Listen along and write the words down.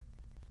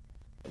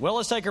Well,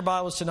 let's take our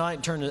Bibles tonight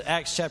and turn to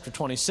Acts chapter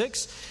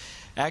 26.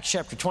 Acts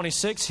chapter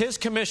 26, His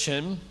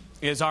commission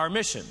is our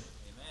mission.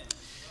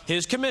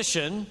 His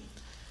commission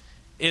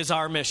is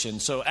our mission.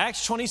 So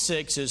Acts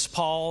 26 is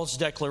Paul's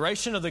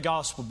declaration of the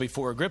gospel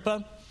before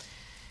Agrippa,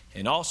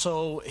 and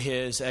also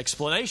his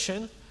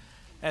explanation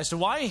as to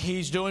why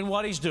he's doing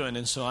what he's doing.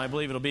 And so I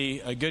believe it'll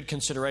be a good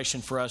consideration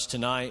for us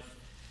tonight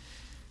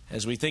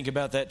as we think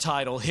about that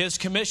title, His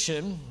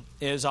commission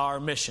is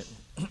our mission.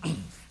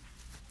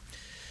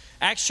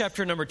 Acts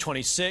chapter number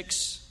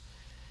 26,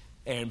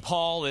 and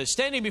Paul is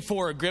standing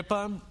before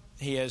Agrippa.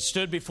 He has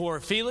stood before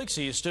Felix.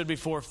 He has stood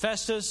before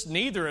Festus.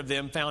 Neither of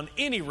them found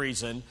any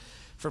reason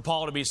for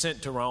Paul to be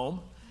sent to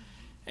Rome.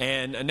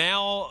 And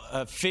now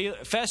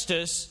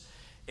Festus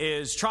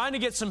is trying to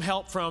get some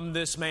help from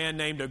this man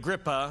named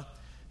Agrippa,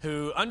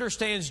 who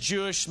understands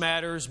Jewish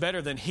matters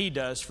better than he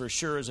does, for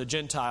sure, as a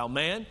Gentile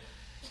man.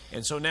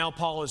 And so now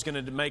Paul is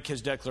going to make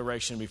his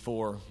declaration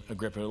before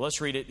Agrippa.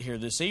 Let's read it here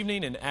this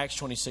evening in Acts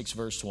 26,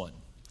 verse 1.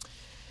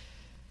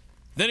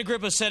 Then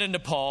Agrippa said unto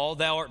Paul,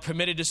 Thou art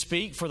permitted to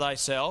speak for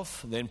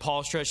thyself. Then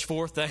Paul stretched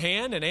forth the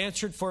hand and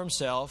answered for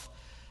himself,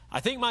 I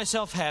think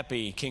myself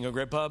happy, King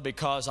Agrippa,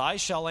 because I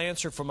shall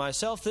answer for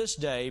myself this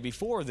day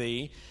before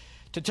thee,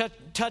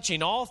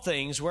 touching all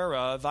things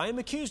whereof I am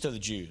accused of the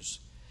Jews.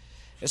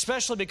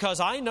 Especially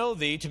because I know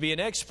thee to be an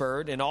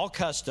expert in all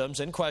customs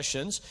and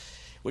questions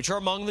which are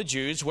among the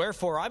Jews,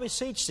 wherefore I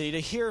beseech thee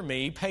to hear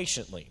me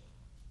patiently.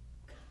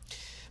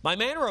 My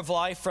manner of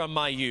life from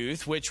my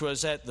youth, which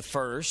was at the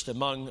first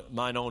among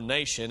mine own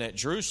nation at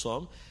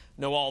Jerusalem,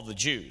 know all the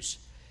Jews,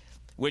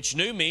 which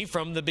knew me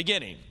from the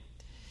beginning.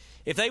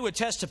 If they would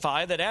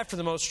testify that after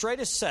the most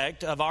straightest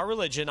sect of our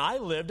religion I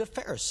lived a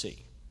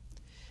Pharisee.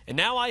 And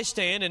now I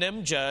stand and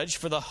am judged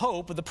for the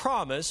hope of the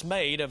promise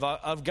made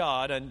of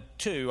God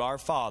unto our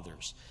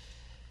fathers.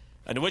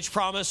 Unto which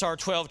promise our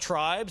 12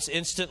 tribes,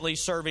 instantly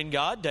serving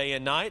God day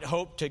and night,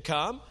 hope to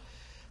come.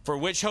 For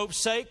which hope's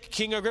sake,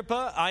 King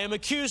Agrippa, I am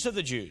accused of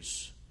the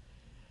Jews.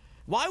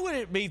 Why would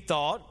it be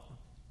thought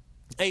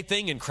a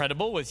thing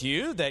incredible with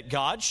you that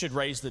God should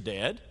raise the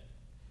dead?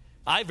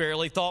 I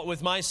verily thought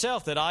with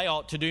myself that I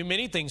ought to do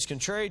many things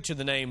contrary to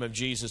the name of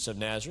Jesus of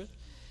Nazareth,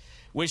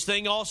 which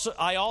thing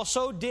I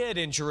also did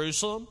in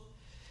Jerusalem.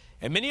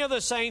 And many of the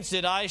saints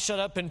did I shut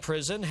up in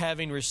prison,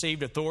 having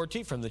received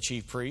authority from the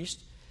chief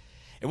priest.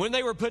 And when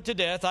they were put to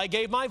death, I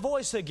gave my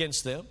voice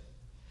against them.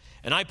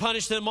 And I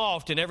punished them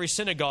oft in every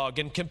synagogue,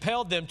 and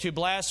compelled them to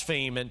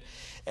blaspheme.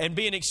 And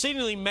being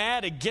exceedingly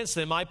mad against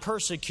them, I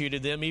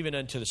persecuted them even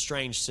unto the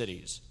strange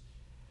cities.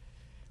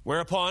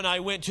 Whereupon I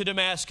went to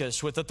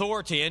Damascus with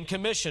authority and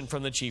commission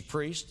from the chief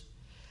priest.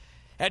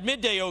 At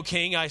midday, O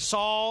king, I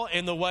saw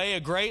in the way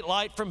a great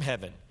light from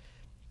heaven,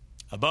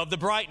 above the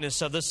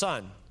brightness of the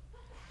sun,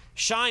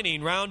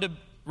 shining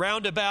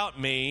round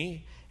about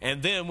me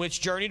and them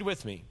which journeyed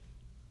with me.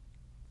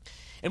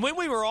 And when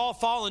we were all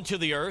fallen to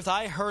the earth,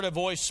 I heard a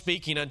voice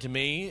speaking unto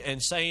me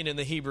and saying in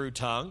the Hebrew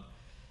tongue,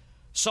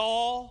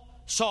 Saul,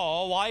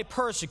 Saul, why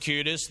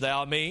persecutest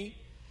thou me?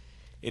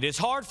 It is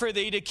hard for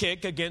thee to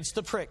kick against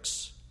the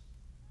pricks.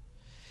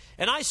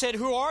 And I said,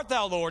 Who art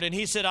thou, Lord? And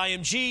he said, I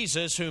am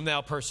Jesus, whom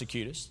thou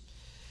persecutest.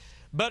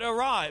 But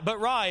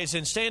rise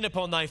and stand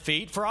upon thy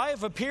feet, for I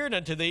have appeared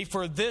unto thee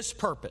for this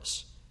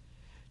purpose,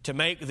 to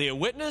make thee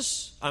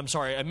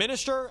a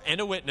minister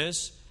and a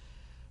witness,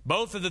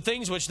 both of the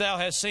things which thou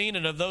hast seen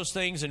and of those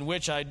things in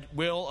which I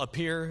will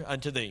appear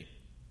unto thee,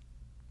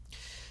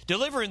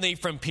 delivering thee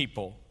from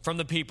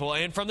the people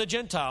and from the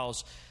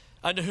Gentiles,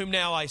 unto whom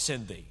now I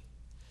send thee,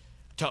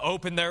 to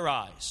open their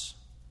eyes,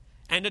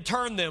 and to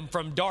turn them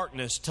from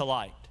darkness to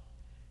light,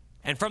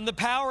 and from the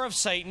power of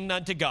Satan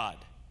unto God,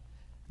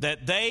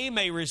 that they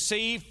may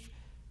receive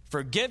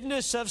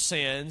forgiveness of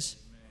sins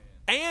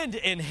and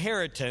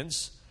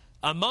inheritance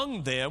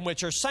among them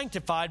which are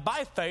sanctified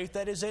by faith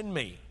that is in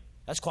me.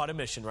 That's quite a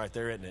mission right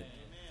there, isn't it?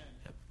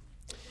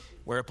 Amen.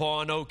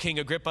 Whereupon, O King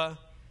Agrippa,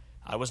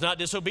 I was not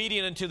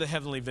disobedient unto the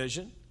heavenly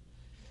vision,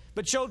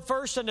 but showed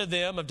first unto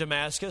them of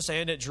Damascus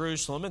and at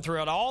Jerusalem and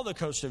throughout all the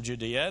coast of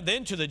Judea,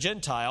 then to the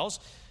Gentiles,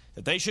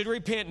 that they should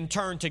repent and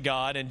turn to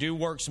God and do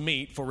works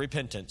meet for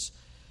repentance.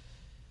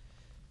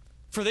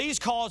 For these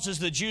causes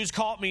the Jews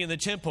caught me in the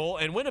temple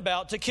and went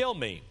about to kill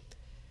me.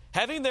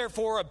 Having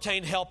therefore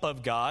obtained help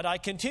of God, I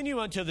continue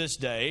unto this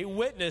day,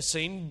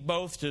 witnessing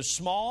both to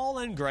small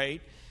and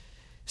great,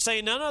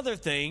 saying none other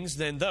things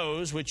than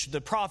those which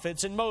the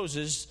prophets and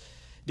Moses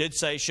did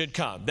say should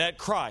come, that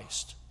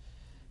Christ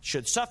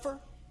should suffer,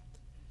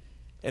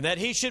 and that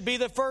he should be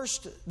the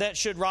first that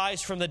should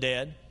rise from the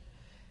dead,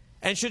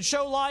 and should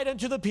show light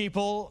unto the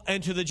people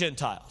and to the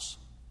Gentiles.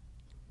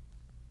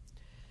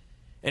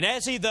 And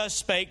as he thus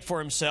spake for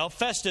himself,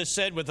 Festus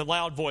said with a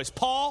loud voice,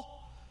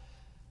 Paul,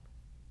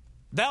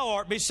 thou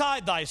art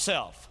beside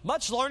thyself.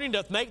 Much learning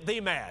doth make thee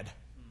mad.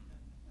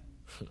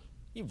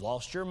 You've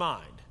lost your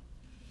mind.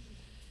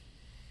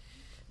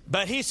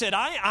 But he said,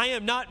 I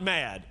am not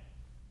mad,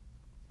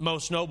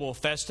 most noble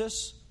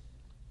Festus,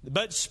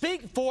 but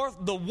speak forth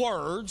the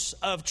words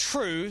of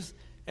truth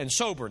and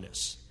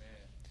soberness.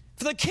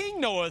 For the king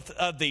knoweth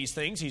of these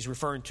things," he's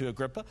referring to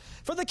Agrippa,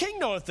 "for the king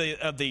knoweth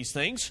of these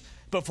things,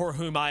 before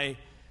whom I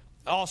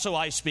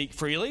speak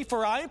freely.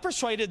 For I am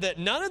persuaded that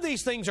none of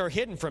these things are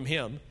hidden from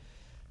him.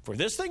 For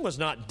this thing was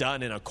not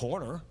done in a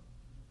corner.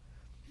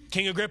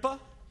 King Agrippa,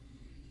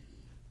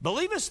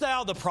 believest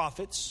thou the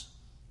prophets?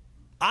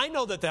 I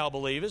know that thou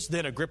believest."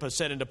 Then Agrippa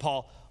said unto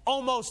Paul,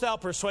 "Almost thou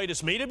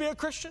persuadest me to be a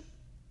Christian?"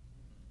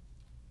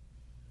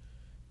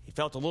 He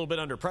felt a little bit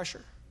under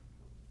pressure.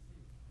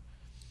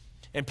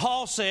 And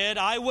Paul said,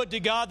 "I would to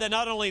God that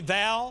not only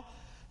thou,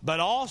 but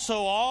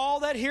also all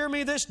that hear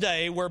me this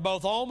day were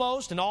both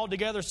almost and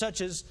altogether such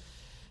as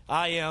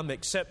I am,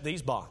 except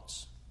these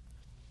bonds."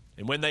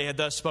 And when they had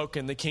thus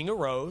spoken, the king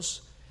arose,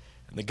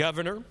 and the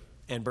governor,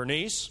 and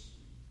Bernice,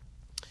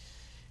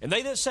 and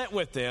they that sat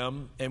with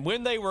them. And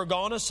when they were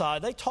gone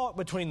aside, they talked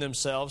between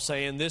themselves,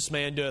 saying, "This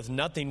man doeth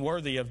nothing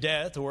worthy of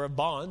death or of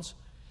bonds."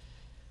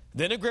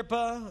 Then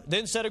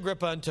said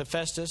Agrippa unto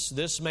Festus,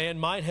 "This man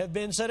might have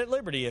been set at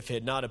liberty if he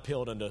had not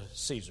appealed unto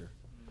Caesar."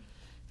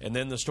 And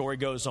then the story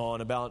goes on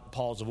about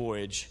Paul's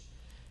voyage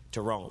to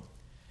Rome.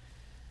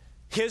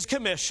 His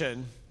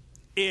commission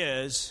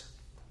is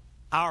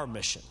our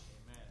mission.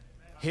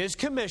 His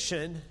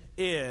commission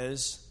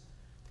is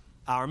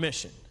our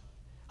mission.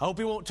 I hope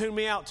you won't tune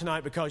me out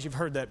tonight because you've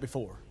heard that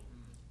before.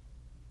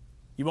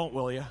 You won't,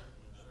 will you?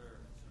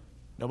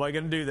 Nobody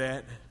going to do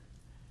that.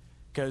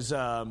 Because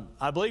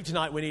I believe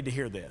tonight we need to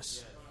hear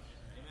this.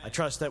 I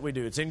trust that we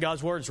do. It's in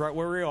God's Word. It's right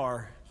where we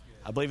are.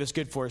 I believe it's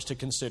good for us to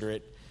consider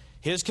it.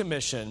 His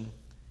commission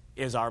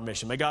is our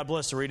mission. May God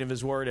bless the reading of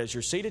His Word. As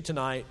you're seated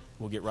tonight,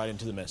 we'll get right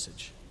into the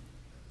message.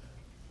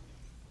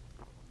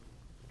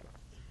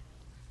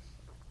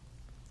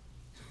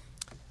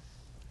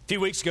 A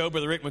few weeks ago,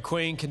 Brother Rick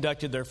McQueen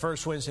conducted their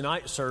first Wednesday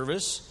night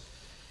service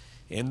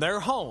in their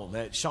home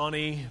in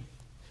Shawnee,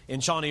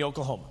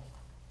 Oklahoma.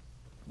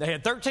 They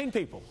had 13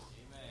 people.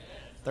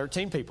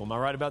 13 people. Am I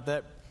right about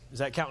that? Is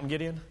that counting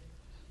Gideon?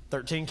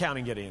 13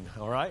 counting Gideon.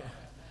 All right.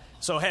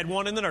 So had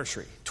one in the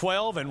nursery.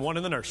 12 and one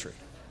in the nursery.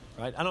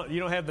 Right? You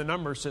don't have the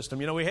number system.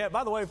 You know, we have,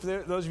 by the way, for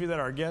those of you that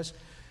are guests,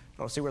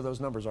 I don't see where those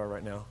numbers are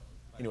right now.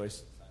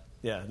 Anyways,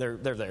 yeah, they're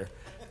there.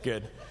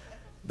 Good.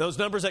 Those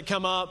numbers that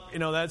come up, you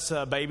know, that's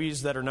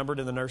babies that are numbered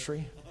in the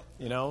nursery.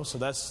 You know, so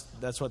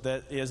that's what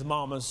that is.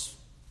 Mamas,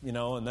 you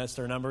know, and that's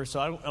their number. So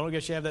I don't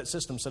guess you have that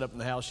system set up in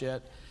the house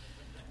yet.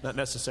 Not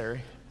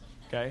necessary.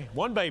 Okay,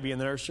 one baby in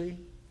the nursery,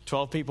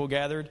 12 people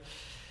gathered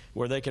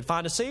where they could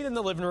find a seat in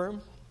the living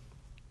room.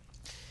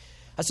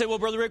 I said, "Well,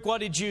 Brother Rick, what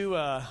did you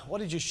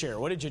share?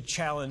 What did you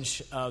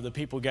challenge the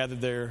people gathered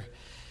there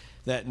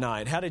that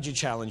night? How did you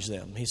challenge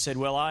them?" He said,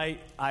 "Well,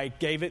 I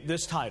gave it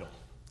this title.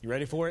 You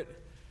ready for it?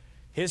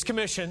 His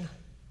commission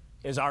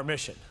is our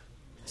mission."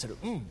 I said,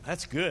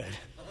 "That's good.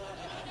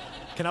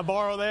 Can I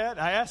borrow that?"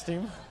 I asked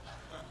him.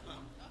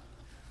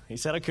 He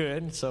said I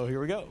could, so here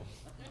we go.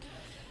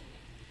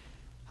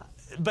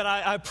 But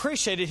I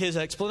appreciated his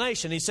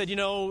explanation. He said, you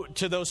know,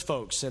 to those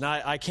folks, and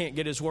I can't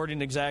get his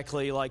wording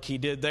exactly like he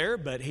did there,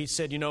 but he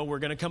said, you know, we're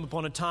going to come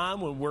upon a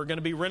time when we're going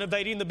to be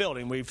renovating the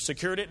building. We've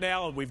secured it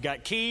now, and we've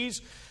got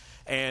keys.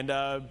 And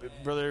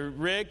Brother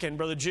Rick and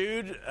Brother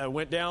Jude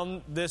went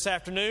down this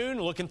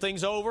afternoon looking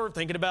things over,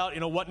 thinking about, you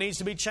know, what needs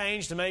to be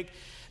changed to make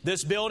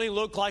this building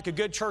look like a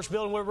good church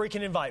building where we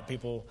can invite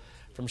people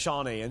from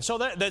Shawnee. And so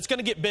that's going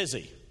to get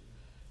busy.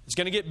 It's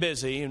going to get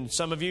busy, and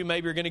some of you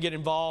maybe are going to get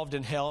involved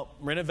and help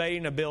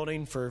renovating a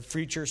building for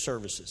future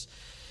services.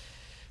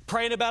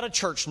 Praying about a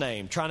church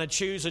name, trying to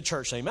choose a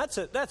church name.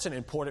 That's an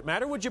important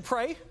matter. Would you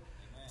pray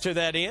to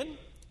that end?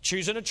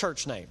 Choosing a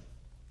church name.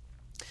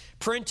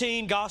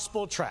 Printing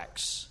gospel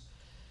tracts.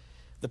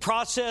 The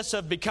process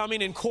of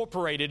becoming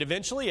incorporated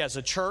eventually as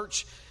a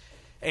church.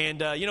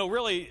 And, you know,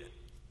 really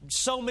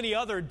so many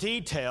other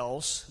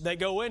details that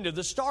go into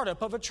the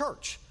startup of a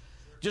church.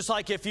 Just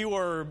like if you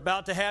were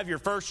about to have your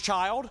first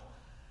child,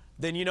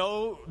 then you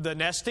know the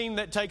nesting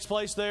that takes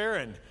place there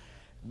and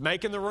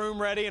making the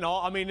room ready and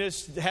all. I mean,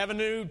 just having a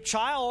new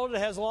child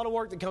has a lot of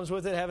work that comes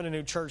with it. Having a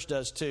new church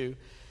does too.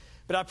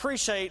 But I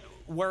appreciate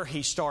where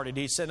he started.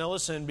 He said, now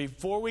listen,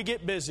 before we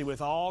get busy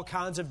with all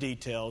kinds of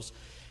details,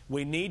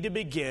 we need to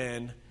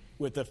begin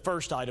with the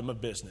first item of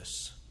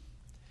business.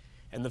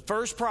 And the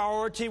first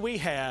priority we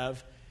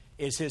have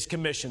is his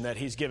commission that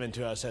he's given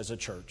to us as a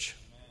church.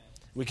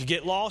 We could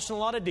get lost in a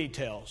lot of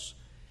details.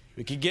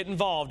 We could get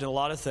involved in a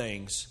lot of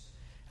things.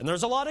 And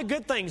there's a lot of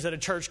good things that a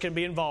church can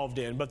be involved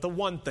in, but the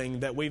one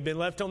thing that we've been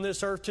left on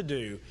this earth to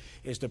do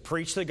is to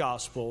preach the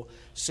gospel,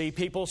 see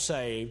people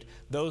saved,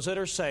 those that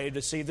are saved,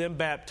 to see them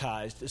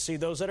baptized, to see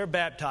those that are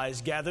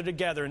baptized gather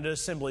together into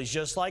assemblies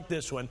just like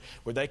this one,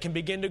 where they can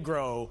begin to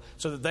grow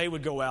so that they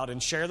would go out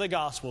and share the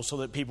gospel so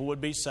that people would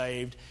be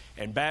saved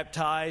and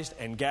baptized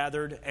and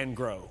gathered and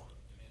grow.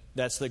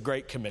 That's the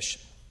Great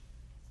Commission.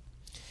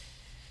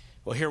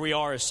 Well, here we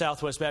are as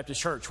Southwest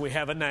Baptist Church. We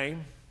have a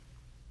name.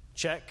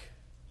 Check.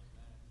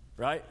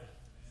 Right?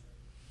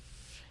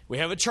 We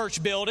have a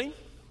church building.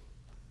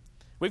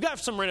 We've got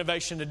some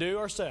renovation to do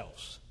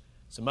ourselves.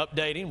 Some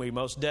updating, we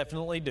most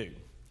definitely do.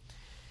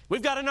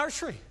 We've got a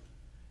nursery,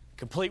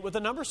 complete with a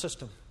number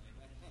system.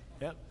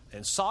 Yep.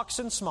 And socks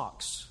and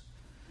smocks.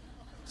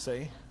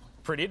 See?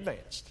 Pretty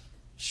advanced.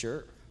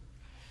 Sure.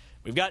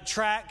 We've got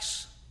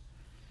tracts.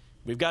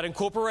 We've got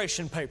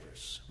incorporation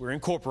papers. We're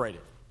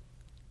incorporated.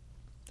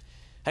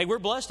 Hey, we're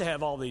blessed to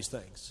have all these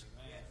things.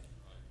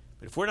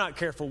 But if we're not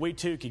careful, we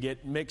too could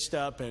get mixed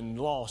up and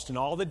lost in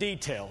all the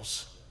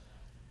details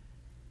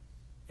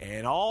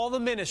and all the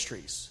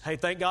ministries. Hey,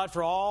 thank God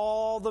for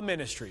all the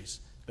ministries.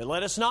 But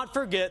let us not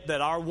forget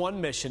that our one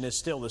mission is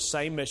still the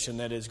same mission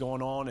that is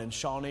going on in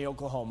Shawnee,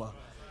 Oklahoma,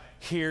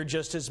 here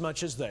just as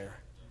much as there.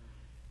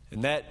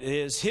 And that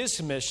is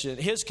His mission.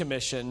 His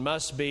commission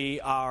must be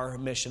our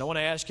mission. I want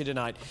to ask you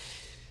tonight,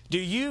 do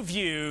you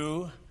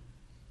view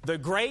the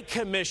Great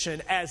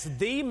Commission as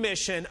the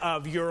mission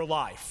of your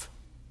life?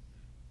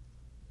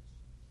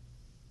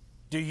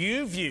 Do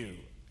you view,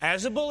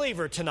 as a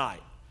believer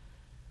tonight,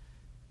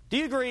 do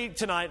you agree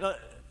tonight,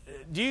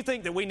 do you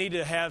think that we need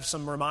to have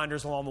some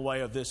reminders along the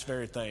way of this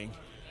very thing?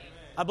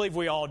 I believe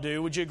we all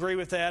do. Would you agree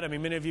with that? I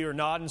mean, many of you are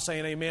nodding,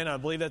 saying amen. I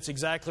believe that's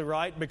exactly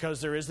right,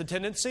 because there is the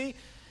tendency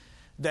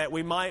that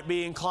we might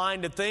be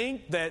inclined to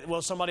think that,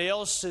 well, somebody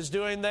else is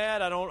doing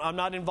that. I'm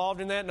not involved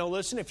in that. No,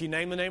 listen, if you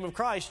name the name of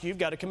Christ, you've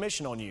got a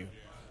commission on you.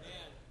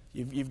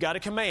 You've got a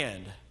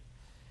command.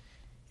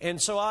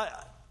 And so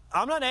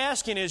I'm not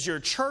asking, is your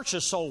church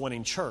a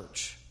soul-winning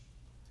church?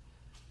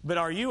 But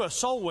are you a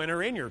soul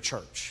winner in your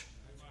church?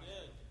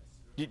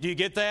 Do you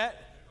get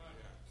that?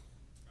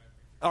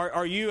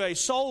 Are you a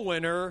soul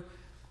winner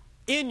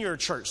in your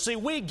church? See,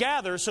 we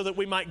gather so that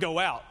we might go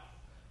out.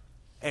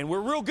 And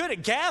we're real good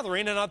at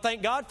gathering, and I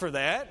thank God for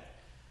that.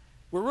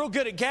 We're real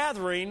good at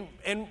gathering,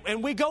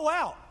 and we go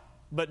out.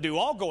 But do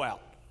all go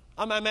out?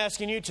 I'm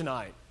asking you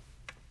tonight.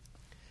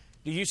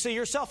 Do you see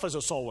yourself as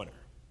a soul winner?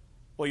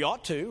 Well, you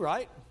ought to,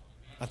 right?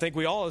 I think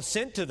we all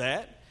assent to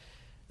that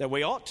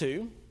we ought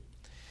to.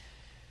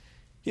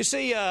 You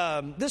see,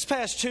 this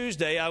past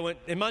Tuesday,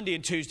 Monday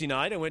and Tuesday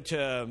night, I went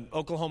to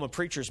Oklahoma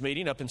preachers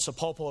meeting up in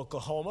Sapulpa,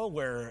 Oklahoma,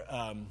 where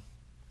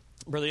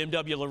Brother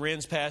M.W.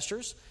 Lorenz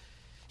pastors.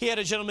 He had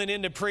a gentleman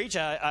in to preach.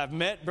 I've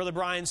met Brother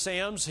Brian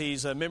Sams.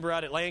 He's a member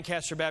out at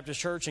Lancaster Baptist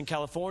Church in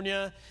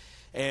California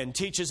and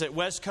teaches at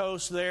West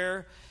Coast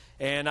there.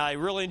 And I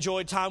really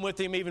enjoyed time with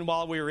him even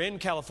while we were in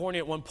California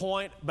at one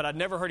point. But I'd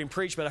never heard him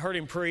preach, but I heard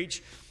him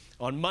preach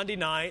on Monday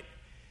night.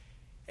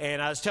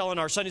 And I was telling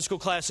our Sunday school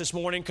class this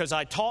morning, because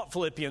I taught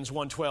Philippians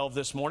 1:12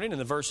 this morning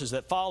and the verses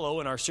that follow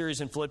in our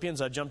series in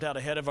Philippians. I jumped out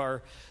ahead of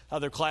our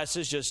other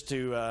classes just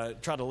to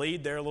try to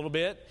lead there a little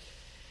bit.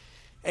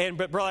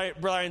 But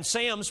Brian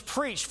Sams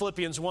preached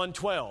Philippians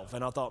 1:12.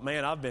 And I thought,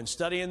 man, I've been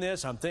studying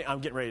this. I'm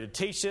getting ready to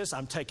teach this.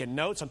 I'm taking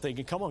notes. I'm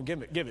thinking, come on,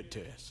 give it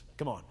to us.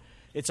 Come on.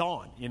 It's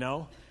on, you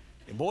know.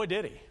 And boy,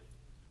 did he.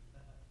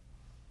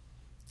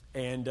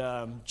 And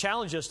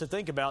challenged us to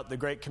think about the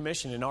Great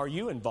Commission, and are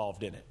you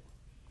involved in it?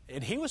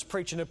 And he was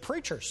preaching to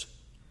preachers.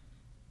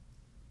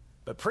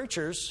 But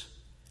preachers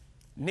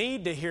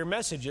need to hear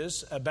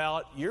messages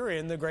about you're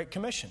in the Great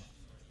Commission.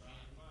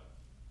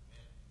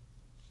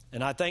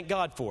 And I thank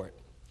God for it.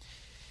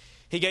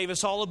 He gave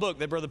us all a book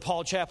that Brother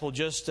Paul Chappell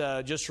just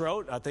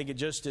wrote. I think it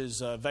just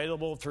is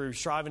available through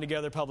Striving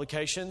Together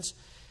Publications.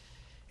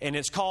 And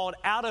it's called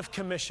Out of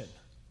Commission.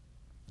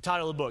 The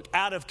title of the book,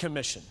 Out of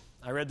Commission.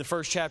 I read the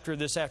first chapter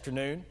this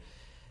afternoon.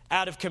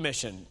 Out of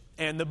Commission.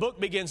 And the book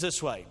begins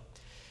this way.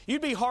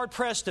 You'd be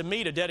hard-pressed to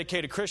meet a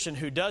dedicated Christian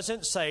who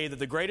doesn't say that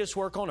the greatest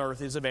work on earth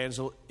is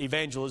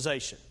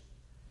evangelization.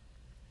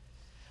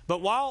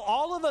 But while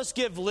all of us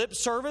give lip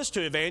service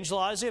to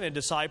evangelizing and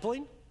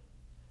discipling,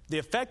 the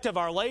effect of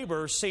our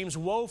labor seems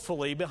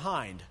woefully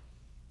behind.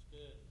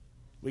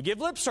 We give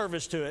lip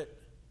service to it.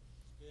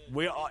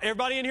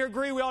 Everybody in here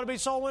agree we ought to be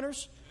soul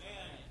winners?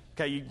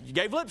 Okay, you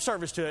gave lip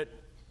service to it.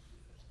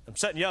 I'm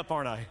setting you up,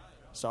 aren't I?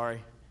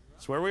 Sorry.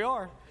 That's where we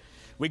are.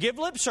 We give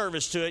lip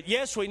service to it.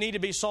 Yes, we need to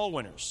be soul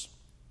winners.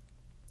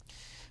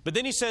 But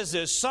then he says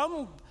this,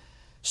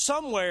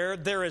 somewhere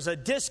there is a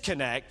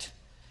disconnect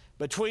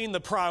between the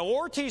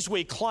priorities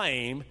we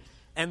claim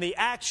and the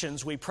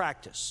actions we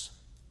practice.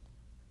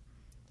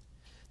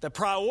 The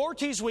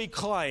priorities we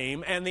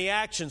claim and the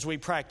actions we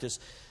practice.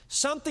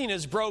 Something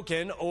is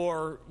broken,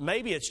 or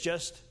maybe it's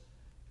just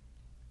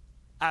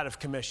out of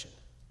commission.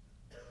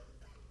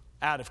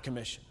 Out of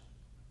commission.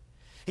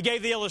 He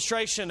gave the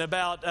illustration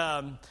about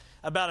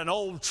an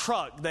old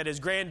truck that his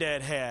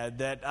granddad had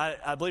that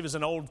I believe is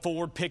an old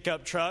Ford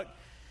pickup truck,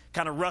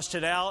 kind of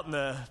rusted out in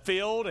the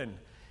field. And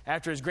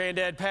after his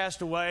granddad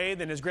passed away,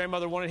 then his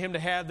grandmother wanted him to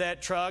have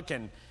that truck,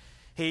 and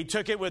he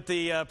took it with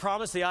the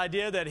promise, the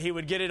idea that he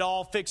would get it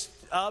all fixed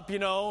up,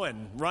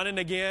 and running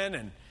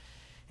again.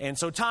 And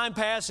so time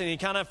passed, and he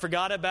kind of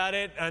forgot about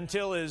it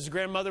until his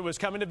grandmother was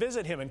coming to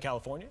visit him in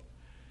California.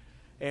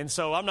 And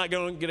so I'm not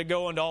going to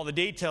go into all the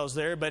details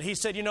there, but he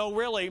said,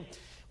 really,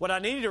 what I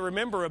needed to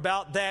remember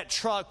about that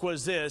truck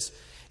was this.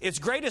 Its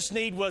greatest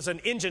need was an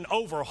engine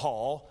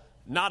overhaul,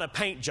 not a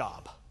paint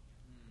job,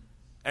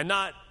 and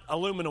not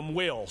aluminum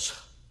wheels.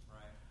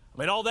 I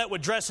mean, all that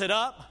would dress it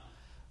up.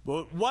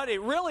 But what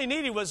it really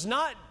needed was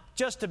not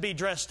just to be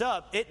dressed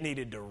up, it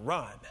needed to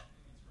run.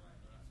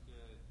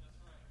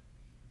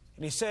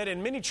 And he said,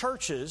 in many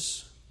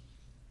churches,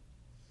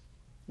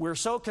 we're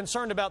so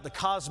concerned about the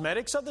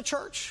cosmetics of the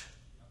church.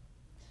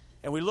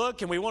 And we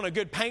look and we want a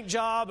good paint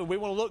job and we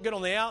want to look good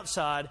on the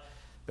outside.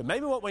 But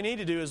maybe what we need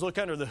to do is look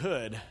under the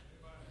hood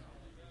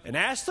and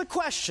ask the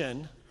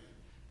question,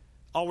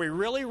 are we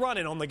really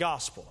running on the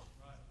gospel?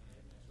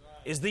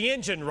 Is the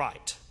engine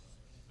right?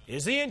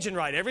 Is the engine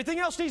right? Everything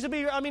else needs to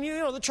be,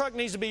 the truck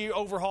needs to be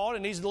overhauled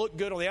and needs to look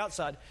good on the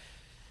outside.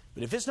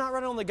 But if it's not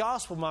running on the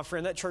gospel, my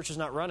friend, that church is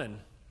not running.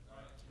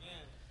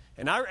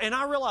 And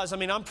I realize,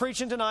 I'm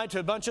preaching tonight to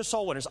a bunch of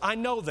soul winners. I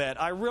know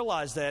that. I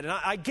realize that. And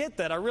I get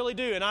that. I really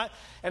do.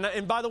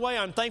 And by the way,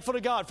 I'm thankful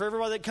to God for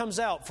everybody that comes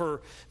out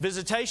for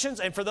visitations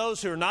and for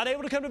those who are not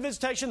able to come to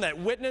visitation, that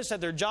witness at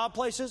their job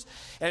places.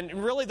 And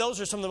really, those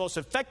are some of the most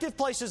effective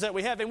places that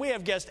we have. And we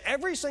have guests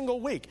every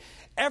single week.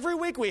 Every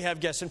week we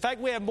have guests. In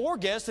fact, we have more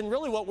guests than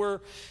really what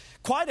we're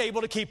quite able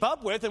to keep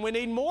up with, and we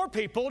need more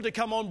people to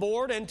come on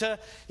board and to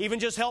even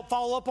just help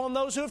follow up on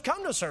those who have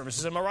come to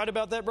services. Am I right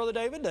about that, Brother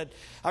David? That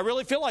I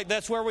really feel like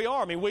that's where we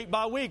are. Week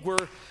by week,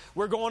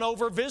 we're going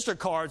over visitor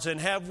cards,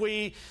 and have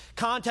we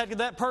contacted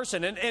that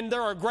person? And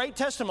there are great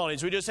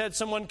testimonies. We just had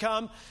someone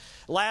come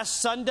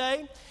last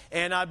Sunday,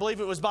 and I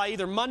believe it was by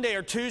either Monday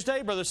or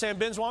Tuesday. Brother Sam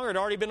Benswanger had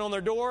already been on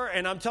their door,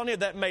 and I'm telling you,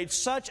 that made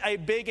such a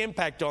big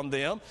impact on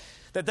them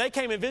that they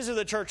came and visited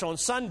the church on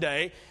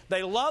Sunday.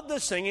 They loved the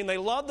singing. They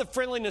loved the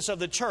friendliness of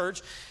the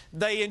church.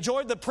 They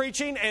enjoyed the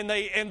preaching, and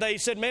they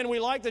said, man, we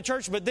like the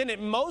church. But then it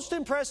most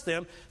impressed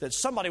them that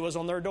somebody was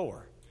on their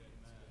door.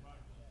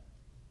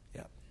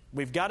 Yeah,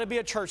 we've got to be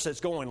a church that's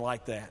going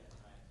like that.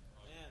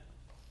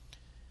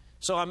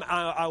 So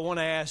I want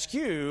to ask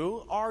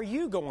you, are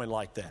you going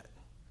like that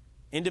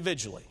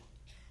individually?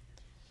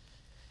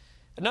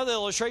 Another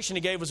illustration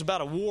he gave was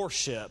about a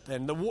warship,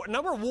 and the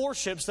number of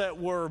warships that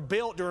were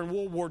built during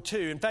World War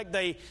II. In fact,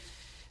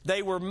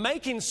 they were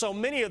making so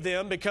many of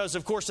them because,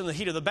 of course, in the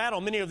heat of the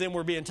battle, many of them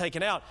were being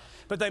taken out.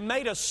 But they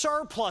made a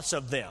surplus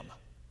of them,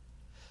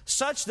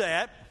 such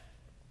that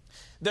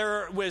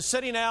there was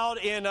sitting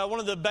out in one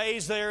of the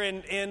bays there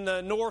in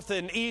the north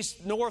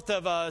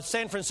of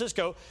San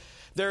Francisco.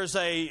 There's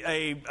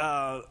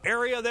a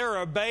area there,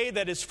 a bay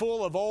that is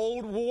full of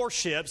old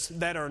warships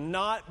that are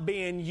not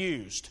being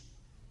used.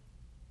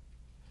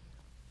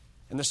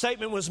 And the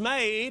statement was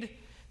made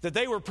that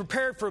they were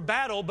prepared for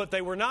battle, but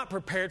they were not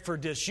prepared for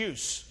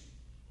disuse.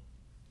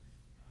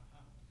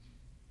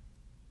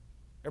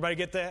 Everybody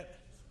get that?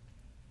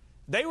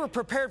 They were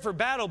prepared for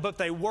battle, but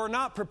they were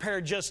not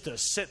prepared just to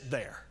sit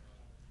there.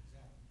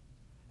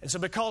 And so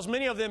because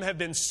many of them have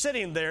been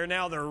sitting there,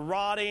 now they're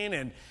rotting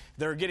and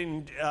they're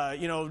getting,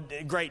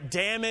 great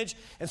damage.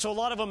 And so a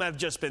lot of them have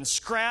just been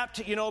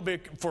scrapped,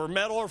 for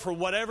metal or for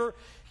whatever.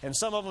 And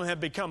some of them have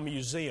become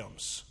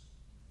museums.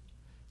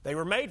 They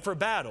were made for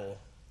battle.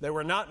 They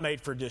were not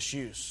made for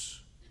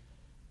disuse.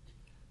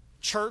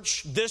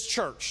 This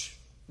church,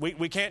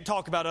 we can't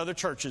talk about other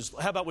churches.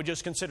 How about we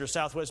just consider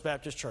Southwest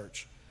Baptist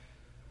Church?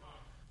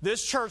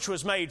 This church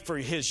was made for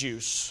His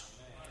use.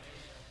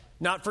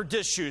 Not for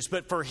disuse,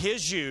 but for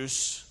His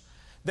use,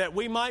 that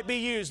we might be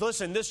used.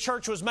 Listen, this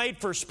church was made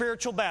for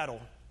spiritual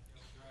battle.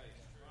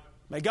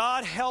 May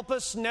God help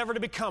us never to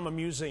become a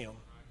museum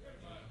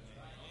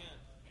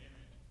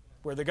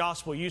where the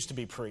gospel used to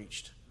be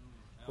preached,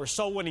 where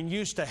soul winning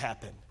used to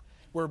happen,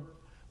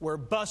 where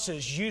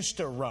buses used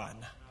to run,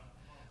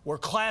 where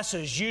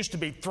classes used to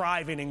be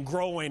thriving and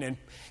growing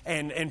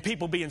and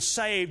people being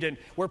saved, and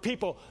where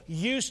people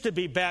used to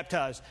be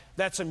baptized.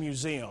 That's a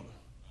museum.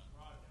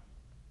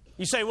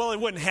 You say, well, it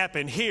wouldn't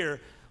happen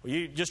here. Well,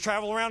 you just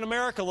travel around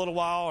America a little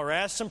while, or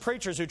ask some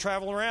preachers who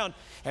travel around,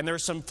 and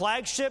there's some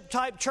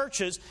flagship-type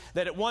churches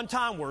that at one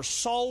time were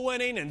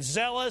soul-winning and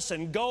zealous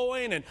and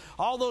going, and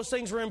all those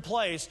things were in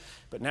place,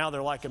 but now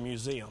they're like a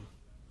museum,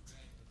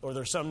 or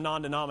they're some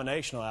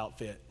non-denominational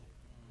outfit.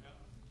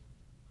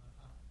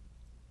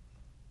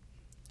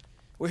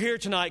 We're here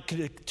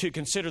tonight to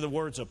consider the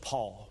words of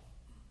Paul,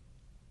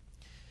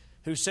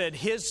 who said,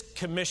 his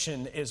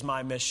commission is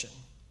my mission.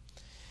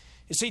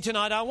 You see,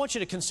 tonight I want you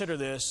to consider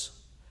this.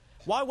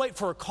 Why wait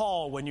for a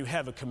call when you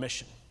have a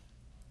commission?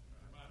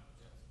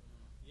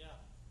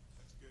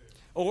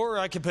 Or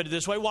I could put it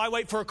this way, why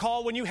wait for a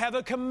call when you have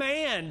a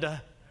command?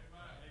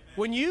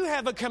 When you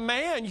have a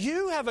command,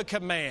 you have a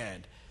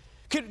command.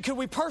 Could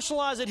we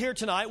personalize it here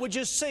tonight? Would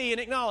just see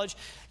and acknowledge,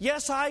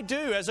 yes, I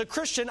do. As a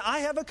Christian, I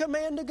have a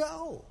command to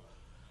go.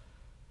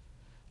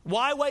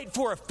 Why wait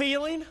for a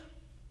feeling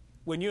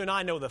when you and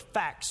I know the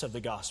facts of the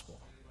gospel?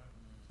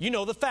 You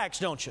know the facts,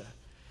 don't you?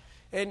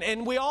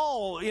 And we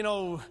all,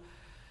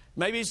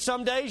 maybe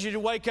some days you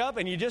wake up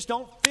and you just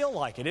don't feel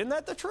like it. Isn't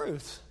that the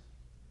truth?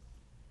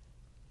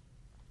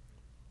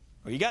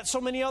 Or you got so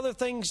many other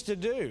things to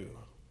do.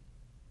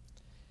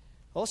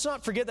 Well, let's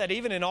not forget that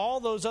even in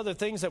all those other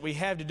things that we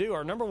have to do,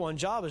 our number one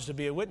job is to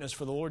be a witness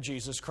for the Lord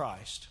Jesus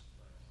Christ.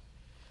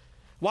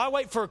 Why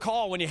wait for a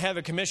call when you have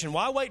a commission?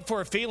 Why wait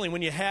for a feeling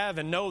when you have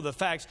and know the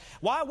facts?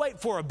 Why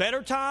wait for a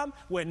better time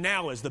when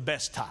now is the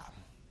best time?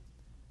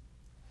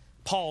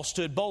 Paul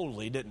stood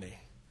boldly, didn't he,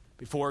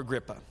 before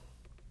Agrippa.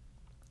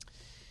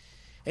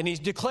 And he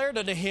declared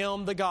unto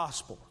him the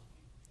gospel.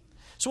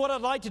 So what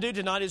I'd like to do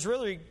tonight is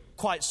really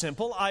quite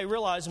simple. I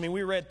realize,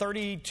 we read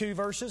 32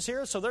 verses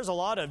here, so there's a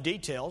lot of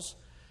details.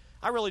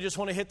 I really just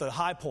want to hit the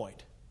high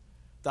point,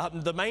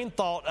 the main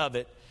thought of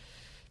it.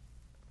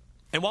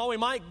 And while we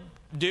might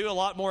do a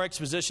lot more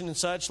exposition and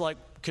such, like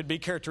could be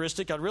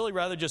characteristic, I'd really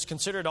rather just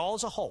consider it all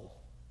as a whole.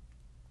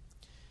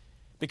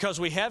 Because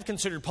we have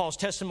considered Paul's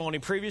testimony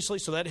previously,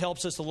 so that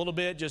helps us a little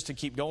bit just to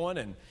keep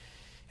going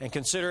and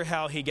consider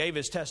how he gave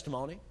his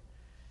testimony.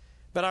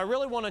 But I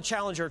really want to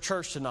challenge our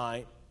church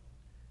tonight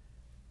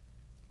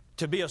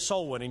to be a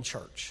soul-winning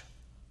church.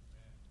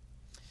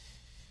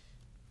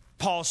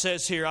 Paul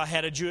says here, I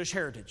had a Jewish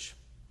heritage.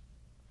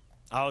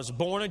 I was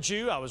born a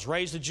Jew, I was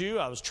raised a Jew,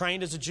 I was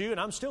trained as a Jew, and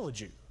I'm still a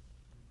Jew.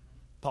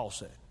 Paul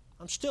said,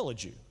 I'm still a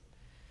Jew.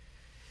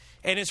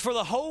 And it's for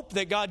the hope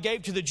that God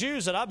gave to the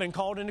Jews that I've been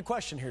called into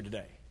question here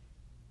today.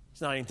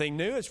 It's not anything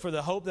new, it's for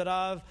the hope that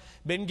I've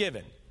been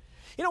given.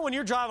 You know, when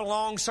you're driving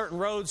along certain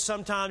roads,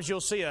 sometimes you'll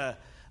see a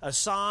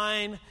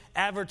sign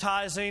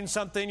advertising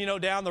something,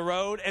 down the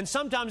road, and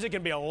sometimes it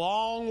can be a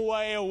long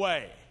way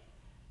away.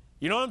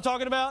 You know what I'm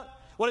talking about?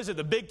 What is it,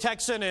 the Big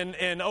Texan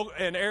in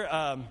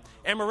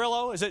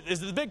Amarillo? Is it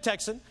the Big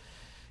Texan?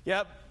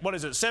 Yep. What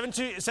is it,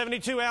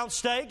 72-ounce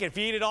steak? If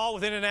you eat it all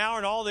within an hour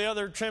and all the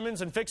other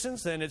trimmings and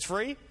fixings, then it's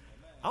free?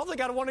 I don't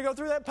think I'd want to go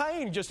through that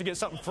pain just to get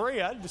something free.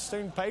 I'd just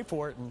soon pay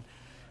for it and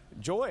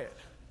enjoy it.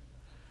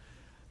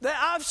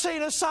 I've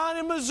seen a sign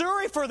in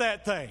Missouri for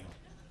that thing.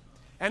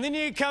 And then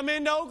you come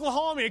into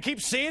Oklahoma and you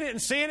keep seeing it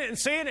and seeing it and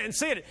seeing it and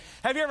seeing it.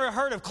 Have you ever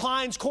heard of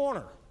Klein's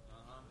Corner?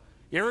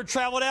 You ever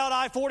traveled out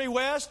I-40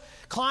 West?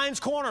 Klein's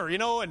Corner,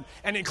 and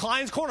in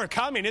Klein's Corner,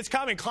 it's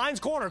coming. Klein's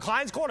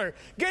Corner.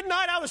 Good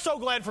night. I was so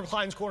glad for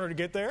Klein's Corner to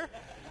get there.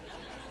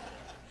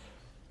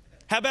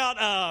 How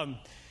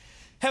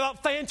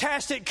about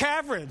Fantastic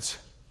Caverns?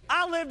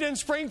 I lived in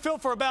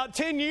Springfield for about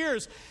 10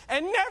 years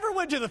and never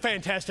went to the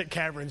Fantastic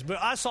Caverns, but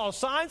I saw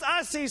signs.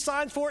 I see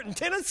signs for it in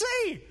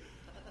Tennessee.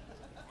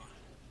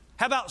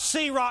 How about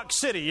Sea Rock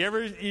City?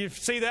 You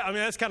see that?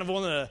 That's kind of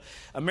one of the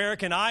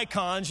American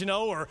icons,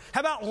 Or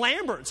how about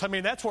Lambert's?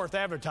 That's worth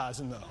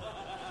advertising, though.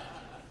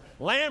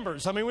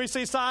 Lambert's. We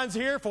see signs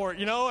here for it,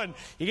 and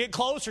you get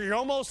closer, you're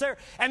almost there.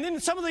 And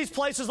then some of these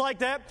places like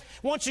that,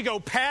 once you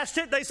go past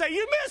it, they say,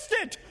 you missed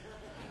it.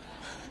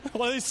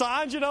 One of these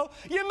signs, you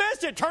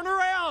missed it. Turn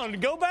around,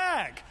 go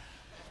back.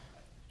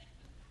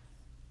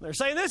 They're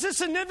saying, this is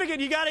significant.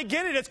 You got to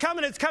get it. It's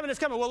coming.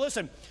 Well,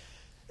 listen.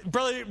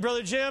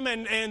 Brother Jim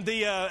and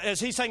as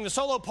he sang the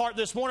solo part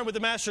this morning with the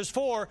Masters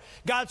 4,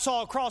 God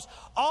saw a cross.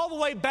 All the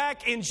way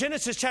back in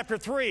Genesis chapter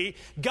 3,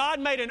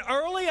 God made an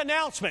early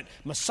announcement.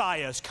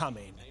 Messiah is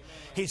coming. Amen.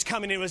 He's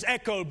coming. It was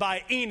echoed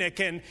by Enoch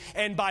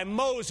and by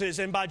Moses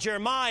and by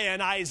Jeremiah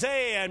and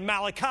Isaiah and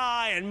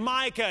Malachi and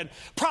Micah and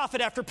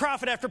prophet after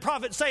prophet after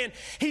prophet saying,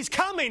 He's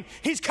coming,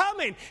 He's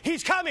coming,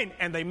 He's coming.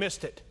 And they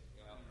missed it.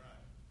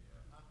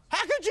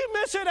 How could you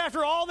miss it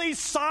after all these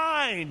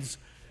signs?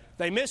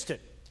 They missed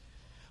it.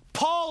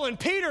 Paul and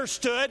Peter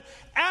stood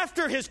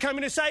after his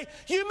coming to say,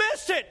 you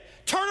missed it.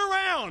 Turn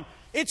around.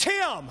 It's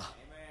him.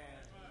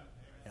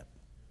 Yep.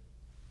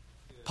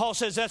 Paul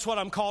says that's what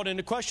I'm called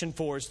into question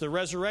for, is the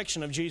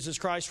resurrection of Jesus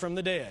Christ from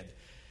the dead.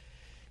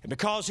 And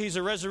because he's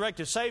a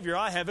resurrected Savior,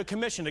 I have a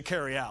commission to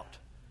carry out.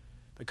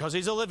 Because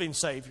he's a living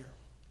Savior.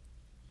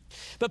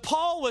 But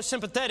Paul was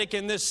sympathetic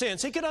in this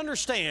sense. He could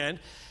understand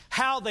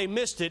how they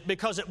missed it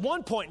because at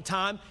one point in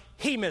time,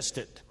 he missed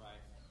it.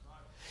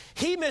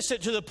 He missed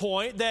it to the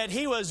point that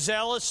he was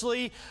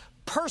zealously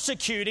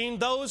persecuting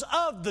those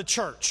of the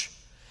church.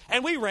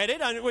 And we read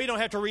it. We don't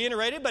have to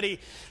reiterate it,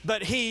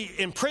 but he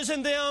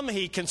imprisoned them.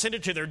 He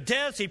consented to their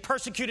deaths. He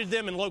persecuted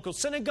them in local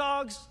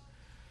synagogues.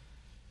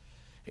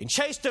 He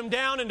chased them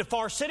down into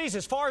far cities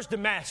as far as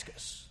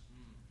Damascus.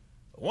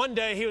 One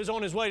day he was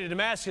on his way to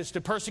Damascus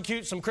to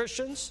persecute some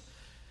Christians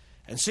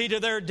and see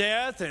to their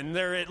death and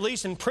their at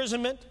least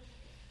imprisonment.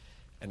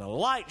 And a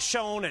light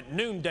shone at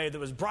noonday that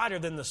was brighter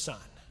than the sun.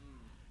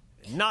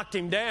 It knocked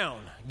him down,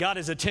 got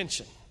his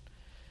attention.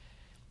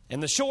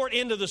 And the short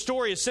end of the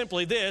story is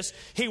simply this: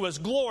 he was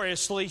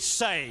gloriously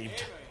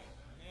saved.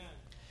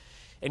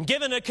 And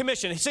given a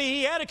commission. See,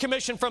 he had a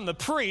commission from the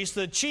priest,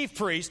 the chief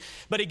priest,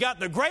 but he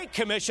got the great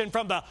commission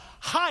from the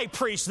high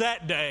priest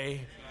that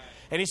day.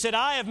 And he said,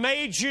 I have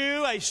made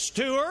you a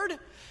steward.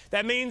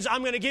 That means I'm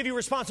going to give you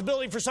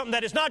responsibility for something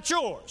that is not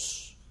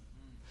yours.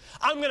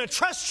 I'm going to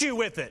trust you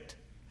with it.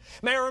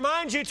 May I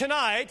remind you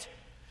tonight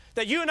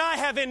that you and I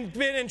have been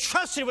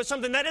entrusted with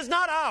something that is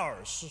not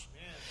ours.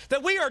 Yes.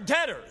 That we are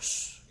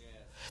debtors.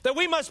 Yes. That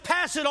we must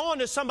pass it on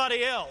to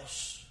somebody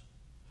else.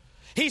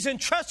 He's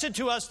entrusted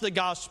to us the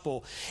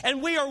gospel.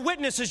 And we are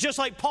witnesses just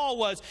like Paul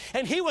was.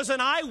 And he was an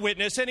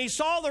eyewitness and he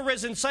saw the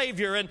risen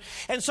Savior.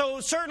 And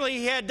so certainly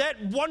he had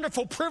that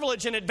wonderful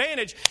privilege and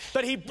advantage.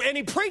 But he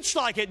preached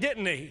like it,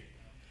 didn't he?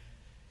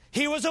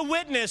 He was a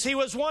witness. He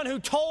was one who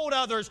told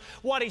others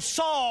what he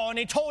saw, and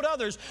he told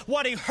others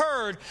what he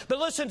heard. But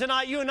listen,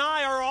 tonight, you and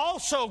I are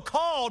also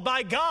called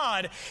by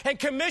God and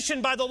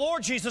commissioned by the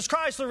Lord Jesus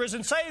Christ, the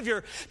risen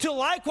Savior, to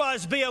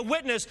likewise be a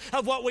witness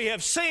of what we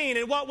have seen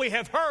and what we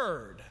have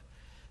heard,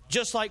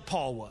 just like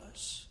Paul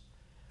was.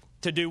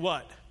 To do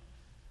what?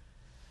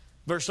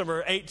 Verse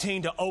number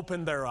 18, to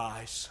open their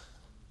eyes.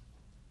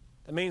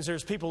 That means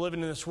there's people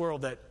living in this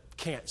world that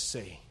can't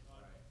see.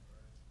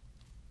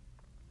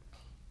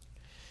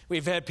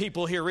 We've had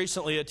people here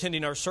recently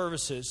attending our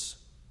services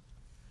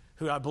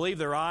who I believe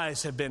their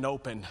eyes have been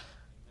opened.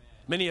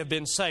 Many have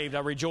been saved.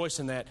 I rejoice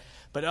in that.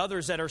 But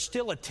others that are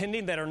still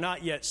attending that are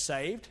not yet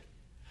saved.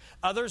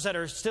 Others that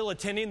are still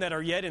attending that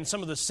are yet in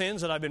some of the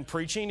sins that I've been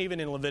preaching,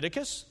 even in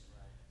Leviticus.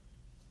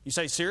 You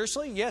say,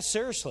 seriously? Yes,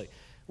 seriously.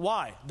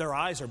 Why? Their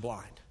eyes are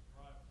blind.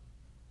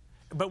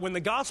 But when the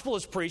gospel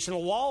is preached and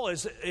the law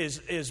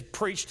is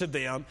preached to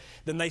them,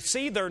 then they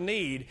see their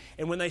need.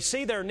 And when they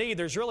see their need,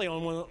 there's really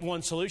only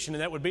one solution,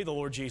 and that would be the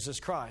Lord Jesus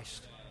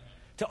Christ.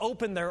 To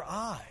open their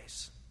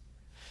eyes.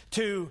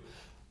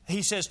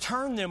 He says,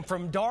 turn them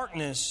from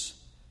darkness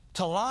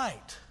to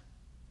light.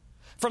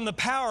 From the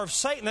power of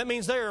Satan, that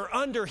means they are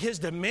under his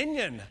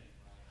dominion.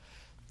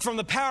 From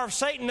the power of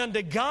Satan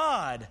unto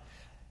God.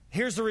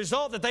 Here's the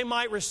result, that they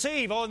might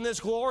receive, in this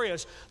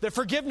glorious, the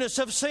forgiveness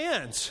of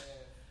sins.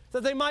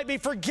 That they might be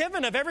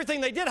forgiven of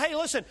everything they did. Hey,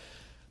 listen,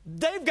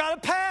 they've got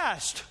a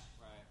past.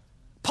 Right.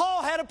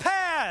 Paul had a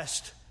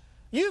past.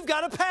 You've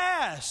got a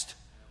past.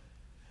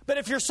 But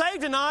if you're saved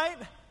tonight,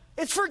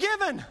 it's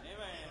forgiven. Amen.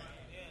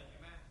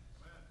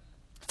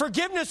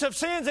 Forgiveness of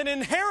sins and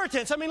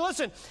inheritance. I mean,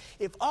 listen,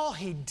 if all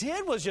he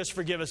did was just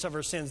forgive us of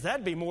our sins,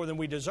 that'd be more than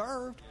we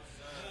deserved.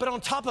 But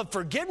on top of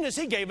forgiveness,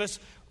 he gave us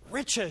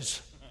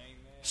riches. Amen.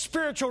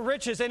 Spiritual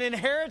riches and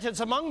inheritance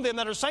among them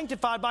that are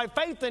sanctified by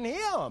faith in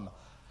him.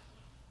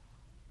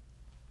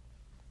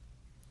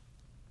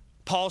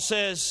 Paul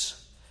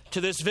says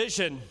to this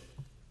vision,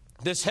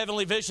 this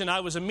heavenly vision,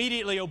 I was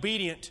immediately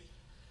obedient.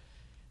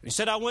 He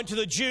said, I went to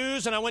the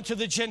Jews and I went to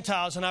the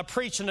Gentiles and I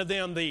preached unto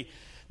them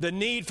the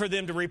need for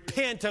them to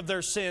repent of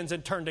their sins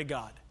and turn to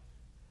God.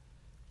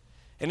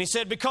 And he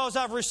said, because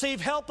I've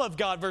received help of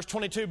God, verse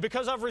 22,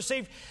 because I've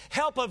received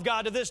help of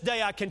God to this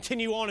day, I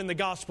continue on in the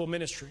gospel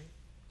ministry.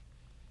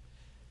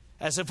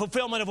 As a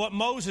fulfillment of what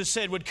Moses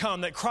said would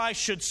come, that Christ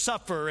should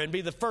suffer and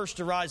be the first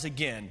to rise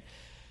again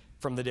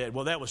from the dead.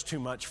 Well, that was too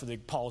much for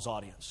Paul's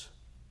audience.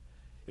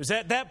 It was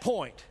at that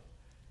point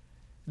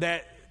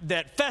that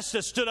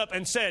Festus stood up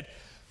and said,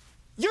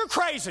 you're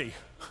crazy.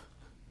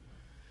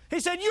 He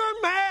said,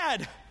 you're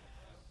mad.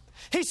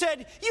 He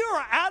said, you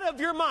are out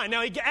of your mind.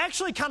 Now, he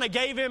actually kind of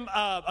gave him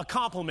a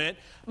compliment.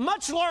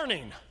 Much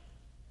learning.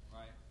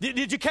 Right.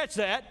 Did you catch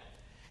that?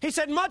 He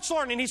said, much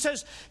learning. He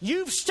says,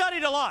 you've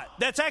studied a lot.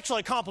 That's actually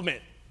a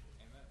compliment.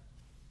 Amen.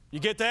 You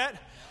get that? Yeah.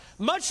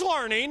 Much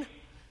learning.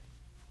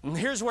 And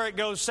here's where it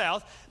goes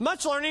south.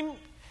 Much learning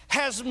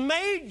has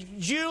made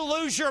you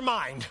lose your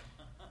mind.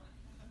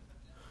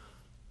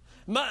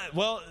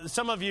 Well,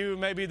 some of you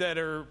maybe that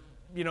are,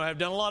 have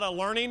done a lot of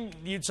learning,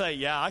 you'd say,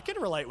 yeah, I can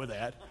relate with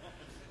that.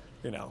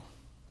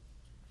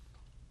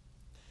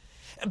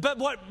 But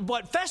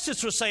what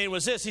Festus was saying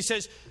was this. He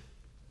says,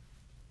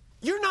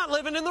 you're not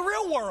living in the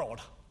real world.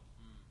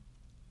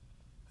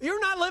 You're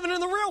not living in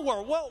the real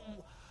world. Well,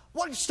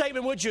 what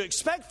statement would you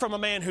expect from a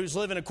man who's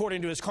living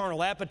according to his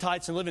carnal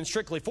appetites and living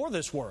strictly for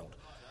this world?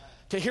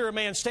 To hear a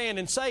man stand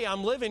and say,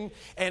 I'm living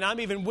and I'm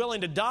even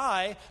willing to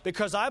die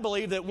because I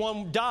believe that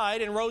one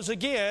died and rose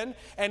again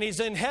and he's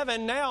in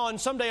heaven now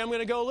and someday I'm going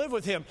to go live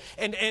with him.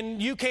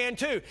 And you can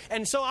too.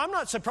 And so I'm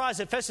not surprised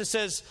that Festus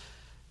says,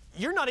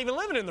 you're not even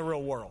living in the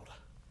real world.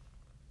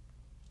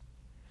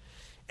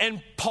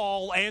 And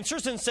Paul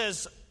answers and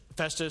says,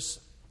 Festus,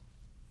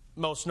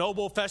 most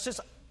noble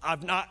Festus,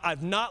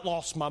 I've not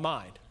lost my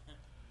mind.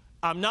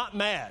 I'm not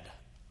mad.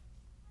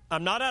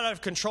 I'm not out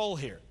of control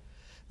here.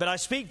 But I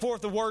speak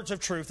forth the words of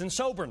truth and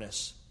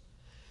soberness.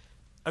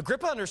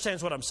 Agrippa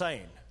understands what I'm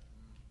saying.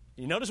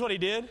 You notice what he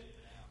did?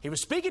 He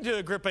was speaking to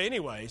Agrippa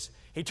anyways.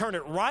 He turned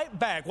it right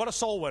back. What a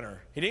soul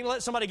winner. He didn't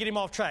let somebody get him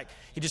off track.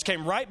 He just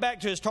came right back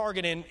to his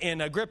target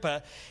in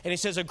Agrippa. And he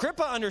says,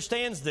 Agrippa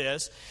understands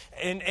this.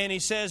 And he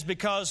says,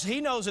 because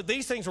he knows that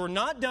these things were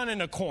not done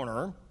in a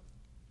corner.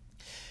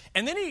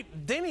 And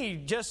then he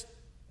just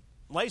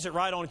lays it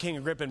right on King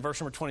Agrippa in verse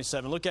number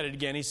 27. Look at it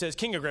again. He says,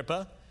 King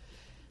Agrippa,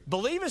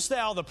 believest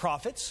thou the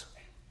prophets?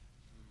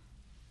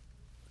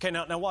 Okay,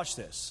 now watch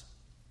this.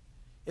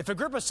 If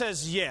Agrippa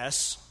says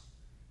yes,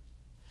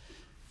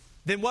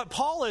 then what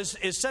Paul is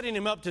setting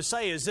him up to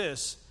say is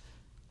this.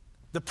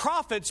 The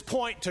prophets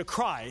point to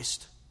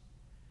Christ.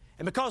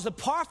 And because the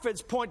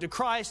prophets point to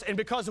Christ and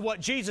because of what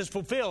Jesus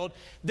fulfilled,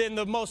 then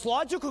the most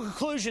logical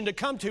conclusion to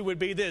come to would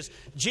be this.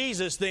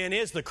 Jesus then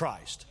is the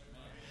Christ.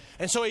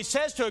 And so he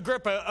says to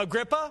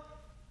Agrippa,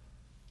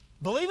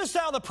 believest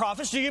thou the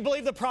prophets? Do you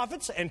believe the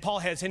prophets? And Paul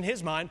has in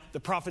his mind the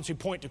prophets who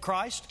point to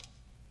Christ.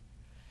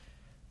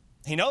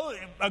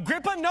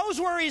 Agrippa knows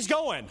where he's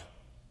going.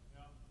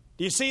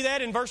 Do you see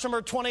that in verse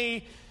number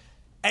 28?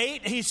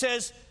 He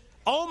says,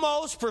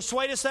 almost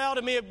persuade us out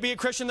to be a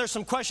Christian. There's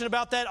some question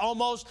about that.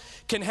 Almost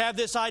can have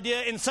this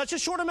idea in such a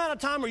short amount of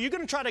time. Are you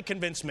going to try to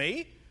convince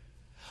me?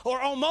 Or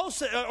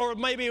almost, or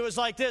maybe it was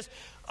like this.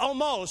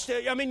 Almost.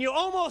 I mean, you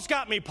almost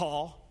got me,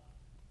 Paul.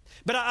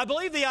 But I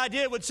believe the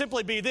idea would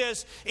simply be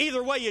this.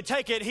 Either way you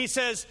take it, he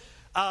says,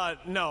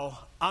 no,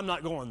 I'm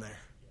not going there.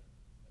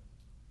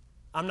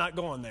 I'm not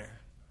going there.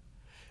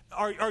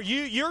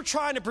 You're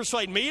trying to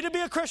persuade me to be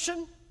a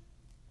Christian?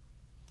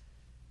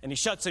 And he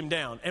shuts him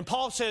down. And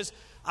Paul says,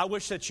 I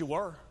wish that you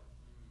were.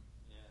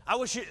 I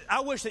wish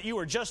that you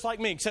were just like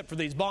me, except for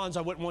these bonds.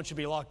 I wouldn't want you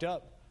to be locked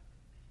up.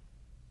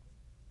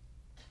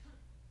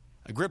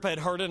 Agrippa had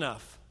heard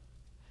enough.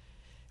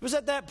 It was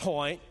at that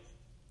point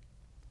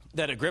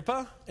that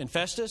Agrippa and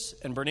Festus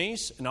and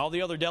Bernice and all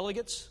the other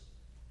delegates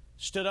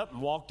stood up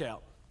and walked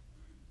out.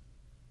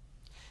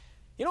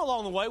 You know,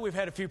 along the way, we've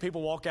had a few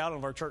people walk out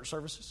of our church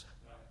services.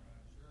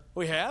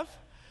 We have.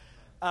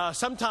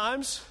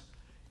 Sometimes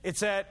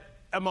it's at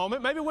a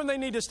moment, maybe when they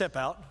need to step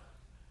out.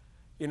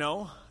 You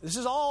know, this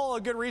is all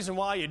a good reason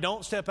why you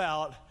don't step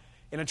out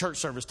in a church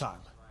service time.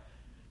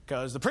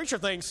 Because the preacher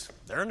thinks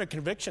they're under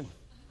conviction.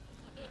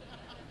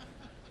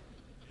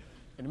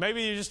 And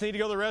maybe you just need to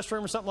go to the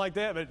restroom or something like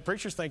that, but the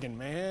preacher's thinking,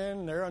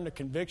 man, they're under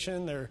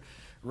conviction, they're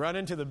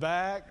running to the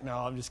back. No,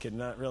 I'm just kidding,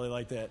 not really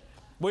like that.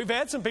 We've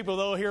had some people,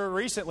 though, here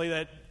recently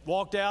that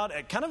walked out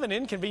at kind of an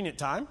inconvenient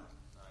time.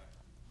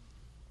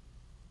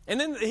 And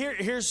then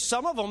here's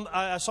some of them,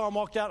 I saw them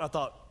walked out, and I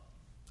thought,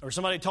 or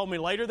somebody told me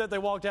later that they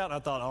walked out, and I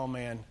thought, oh,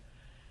 man.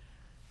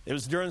 It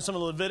was during some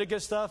of the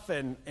Leviticus stuff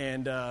and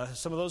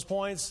some of those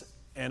points,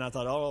 and I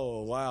thought,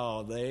 oh,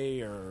 wow,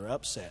 they are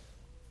upset.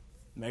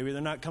 Maybe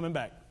they're not coming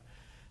back.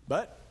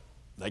 But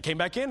they came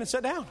back in and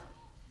sat down.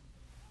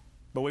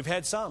 But we've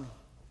had some.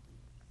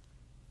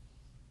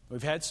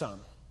 We've had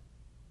some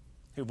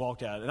who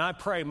walked out. And I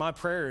pray, my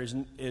prayer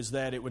is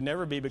that it would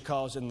never be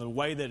because in the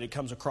way that it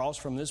comes across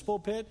from this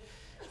pulpit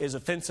is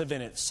offensive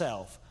in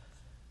itself.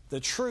 The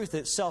truth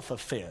itself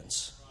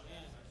offends.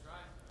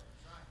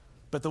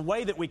 But the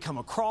way that we come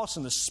across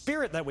and the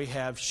spirit that we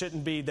have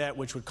shouldn't be that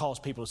which would cause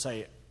people to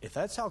say, if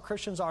that's how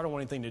Christians are, I don't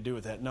want anything to do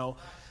with that. No.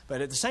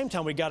 But at the same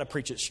time, we've got to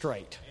preach it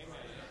straight.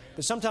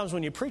 But sometimes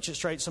when you preach it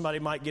straight, somebody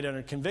might get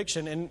under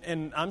conviction.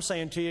 And I'm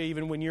saying to you,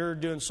 even when you're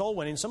doing soul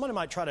winning, somebody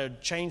might try to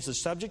change the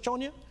subject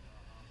on you.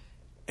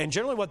 And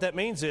generally what that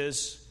means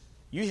is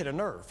you hit a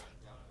nerve.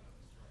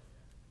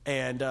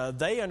 And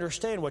they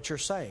understand what you're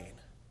saying.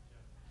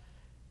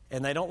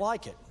 And they don't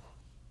like it.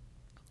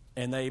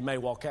 And they may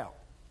walk out.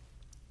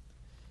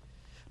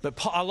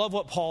 But I love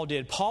what Paul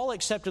did. Paul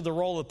accepted the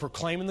role of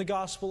proclaiming the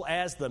gospel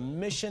as the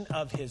mission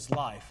of his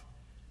life.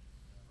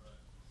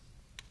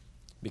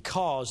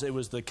 Because it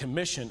was the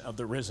commission of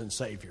the risen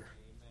Savior.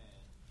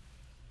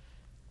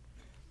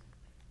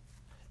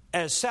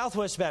 As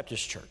Southwest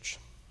Baptist Church,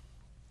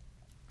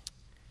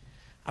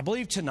 I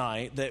believe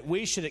tonight that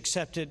we should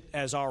accept it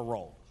as our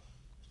role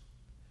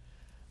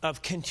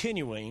of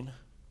continuing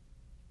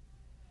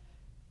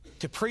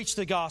to preach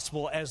the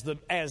gospel as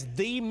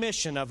the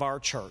mission of our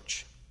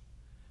church,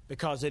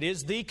 because it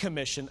is the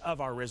commission of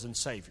our risen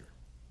Savior.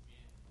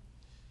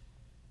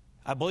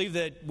 I believe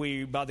that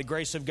we, by the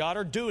grace of God,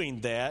 are doing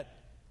that.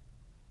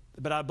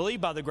 But I believe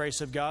by the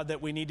grace of God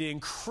that we need to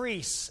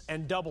increase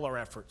and double our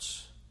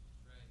efforts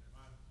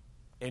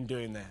in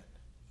doing that.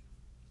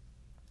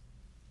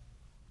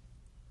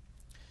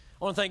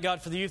 I want to thank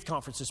God for the youth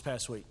conference this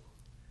past week.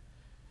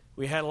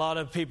 We had a lot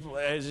of people,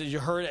 as you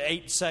heard,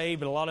 8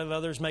 saved, but a lot of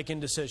others making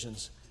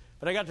decisions.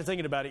 But I got to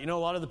thinking about it. You know, a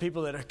lot of the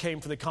people that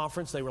came for the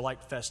conference, they were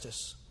like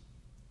Festus.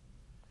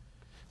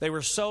 They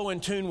were so in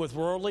tune with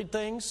worldly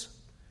things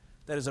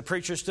that as a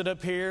preacher stood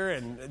up here,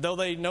 and though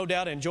they no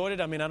doubt enjoyed it,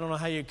 I mean, I don't know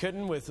how you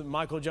couldn't with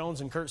Michael Jones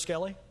and Kurt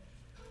Skelly.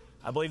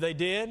 I believe they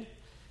did.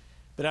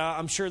 But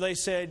I'm sure they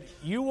said,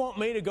 you want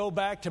me to go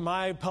back to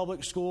my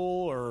public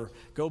school or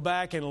go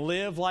back and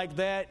live like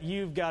that?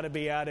 You've got to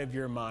be out of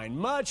your mind.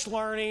 Much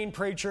learning,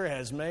 preacher,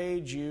 has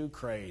made you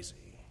crazy.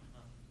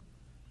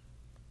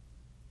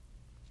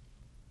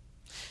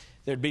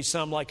 There'd be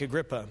some like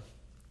Agrippa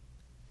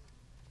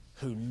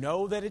who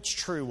know that it's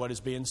true what is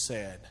being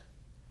said,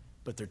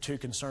 but they're too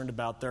concerned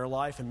about their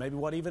life and maybe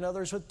what even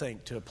others would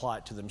think to apply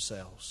it to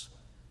themselves.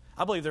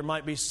 I believe there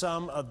might be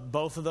some of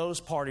both of those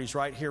parties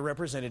right here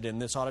represented in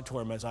this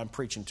auditorium as I'm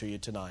preaching to you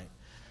tonight.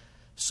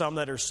 Some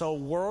that are so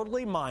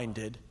worldly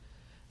minded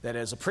that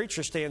as a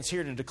preacher stands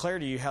here to declare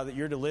to you how that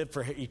you're to live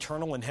for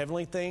eternal and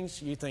heavenly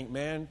things, you think,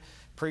 man,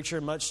 preacher,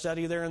 much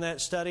study there in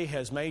that study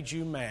has made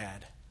you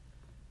mad.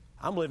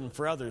 I'm living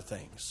for other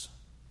things.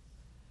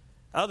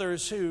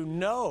 Others who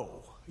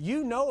know,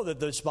 you know that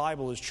this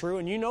Bible is true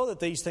and you know that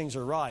these things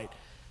are right,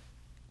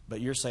 but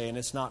you're saying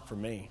it's not for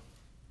me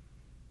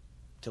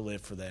to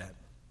live for that.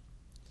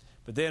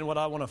 But then what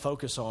I want to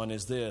focus on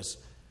is this.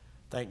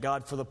 Thank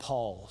God for the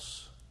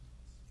Pauls.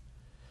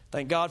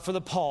 Thank God for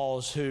the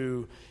Pauls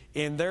who,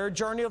 in their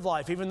journey of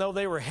life, even though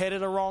they were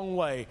headed a wrong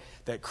way,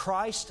 that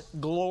Christ's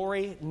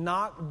glory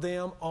knocked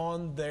them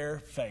on their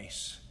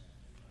face.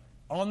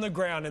 on the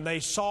ground, and they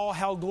saw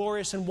how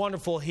glorious and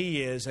wonderful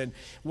He is and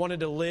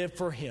wanted to live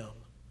for Him.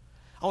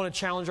 I want to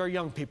challenge our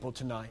young people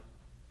tonight,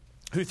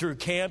 who through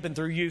camp and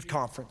through youth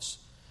conference,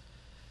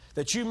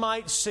 that you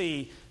might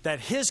see that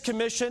His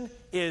commission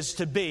is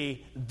to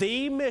be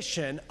the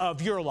mission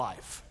of your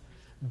life.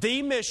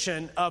 The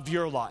mission of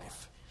your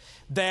life.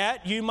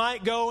 That you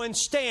might go and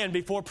stand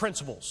before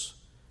principals.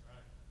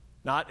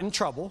 Not in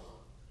trouble,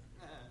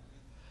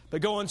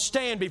 but go and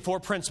stand before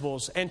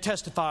principals and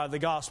testify of the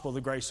gospel of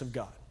the grace of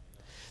God.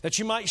 That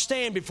you might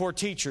stand before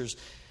teachers.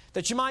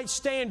 That you might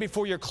stand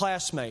before your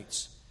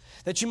classmates.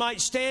 That you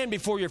might stand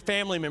before your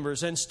family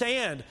members and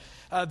stand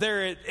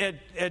there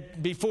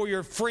before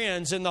your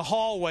friends in the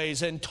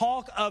hallways and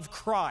talk of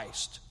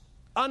Christ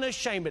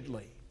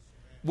unashamedly,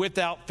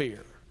 without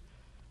fear.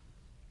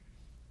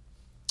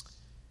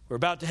 We're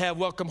about to have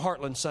Welcome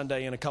Heartland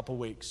Sunday in a couple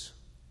weeks.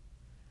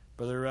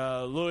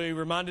 Brother Louis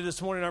reminded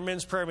this morning in our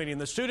men's prayer meeting,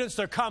 the students,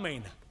 they're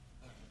coming.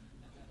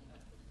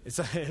 It's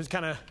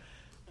kind of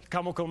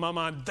comical in my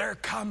mind. They're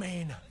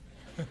coming.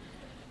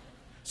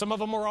 Some of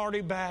them are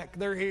already back.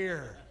 They're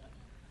here.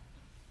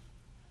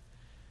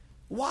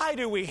 Why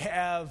do we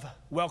have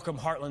Welcome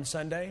Heartland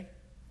Sunday?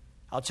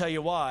 I'll tell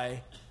you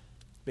why.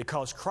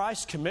 Because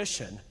Christ's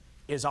commission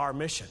is our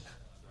mission.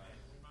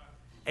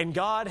 And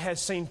God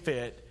has seen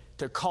fit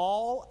to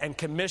call and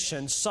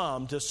commission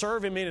some to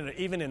serve Him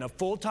even in a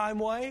full-time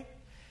way.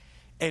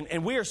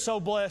 And we are so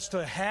blessed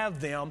to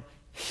have them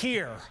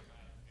here.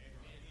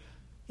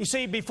 You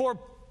see, before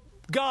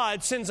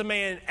God sends a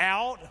man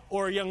out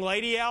or a young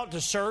lady out to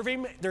serve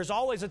Him, there's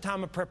always a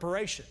time of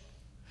preparation.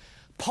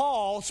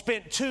 Paul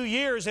spent 2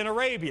 years in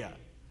Arabia.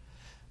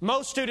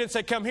 Most students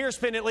that come here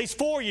spend at least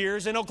 4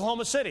 years in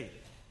Oklahoma City.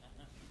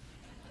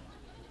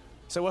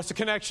 So what's the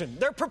connection?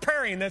 They're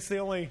preparing. That's the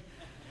only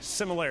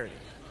similarity.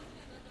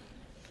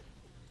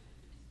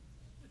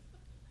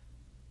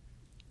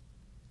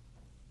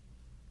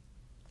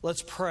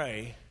 Let's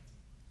pray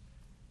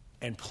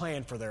and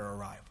plan for their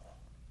arrival.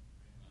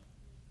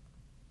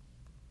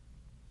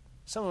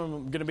 Some of them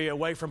are going to be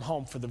away from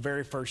home for the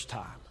very first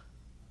time.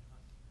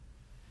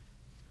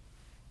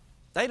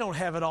 They don't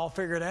have it all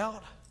figured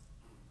out.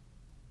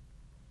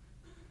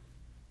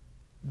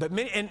 But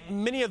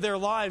many of their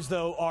lives,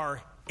 though,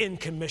 are in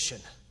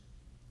commission.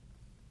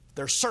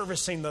 They're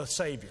servicing the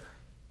Savior.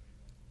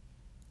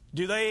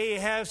 Do they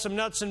have some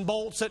nuts and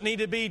bolts that need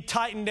to be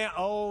tightened down?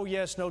 Oh,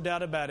 yes, no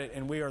doubt about it.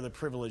 And we are the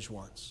privileged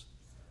ones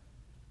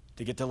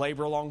to get to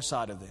labor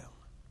alongside of them.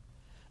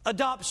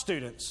 Adopt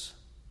students.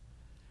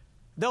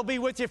 They'll be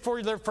with you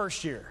for their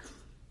first year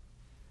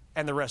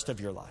and the rest of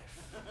your life.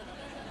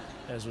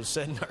 As was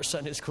said in our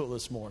Sunday school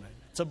this morning.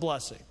 It's a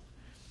blessing.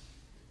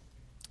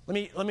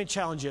 Let me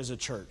challenge you as a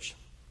church.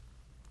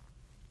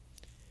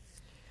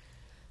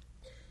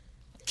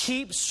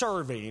 Keep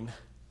serving,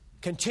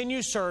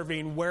 continue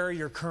serving where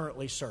you're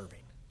currently serving.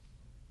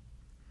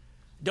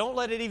 Don't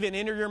let it even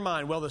enter your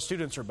mind, well, the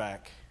students are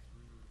back.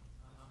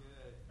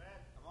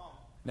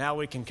 Now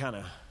we can kind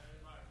of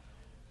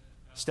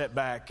step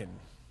back and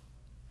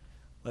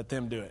let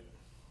them do it.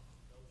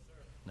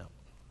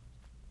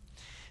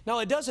 No,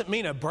 it doesn't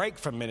mean a break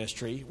from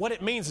ministry. What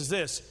it means is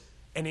this,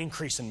 an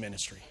increase in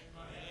ministry.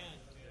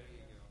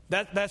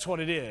 That's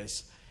what it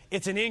is.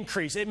 It's an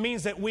increase. It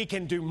means that we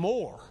can do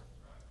more.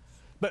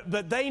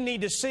 But they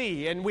need to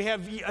see, and we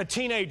have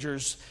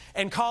teenagers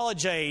and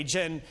college age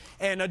and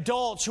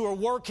adults who are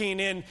working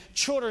in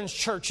children's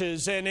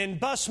churches and in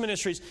bus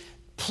ministries.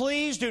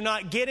 Please do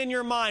not get in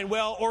your mind,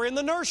 well, or in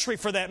the nursery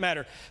for that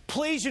matter.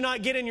 Please do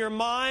not get in your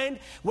mind,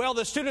 well,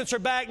 the students are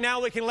back,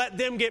 now we can let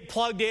them get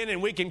plugged in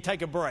and we can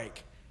take a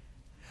break.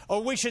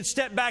 Or we should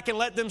step back and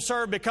let them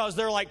serve because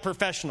they're like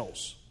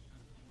professionals.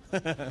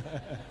 No,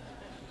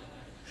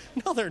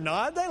 they're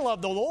not. They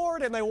love the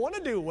Lord and they want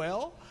to do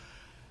well.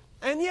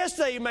 And yes,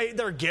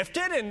 they're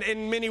gifted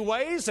in many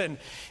ways, and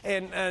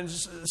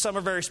some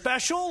are very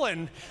special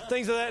and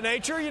things of that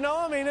nature, you know.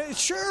 I mean,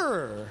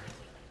 sure.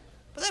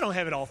 But they don't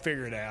have it all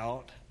figured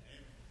out.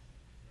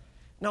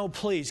 No,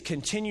 please,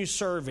 continue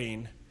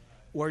serving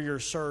where you're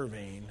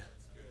serving.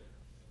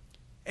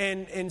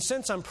 And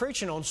since I'm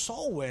preaching on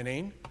soul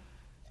winning,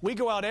 we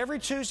go out every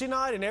Tuesday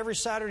night and every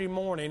Saturday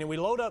morning, and we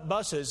load up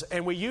buses,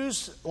 and we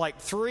use like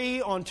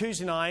 3 on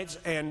Tuesday nights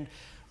and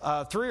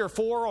 3 or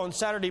 4 on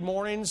Saturday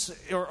mornings,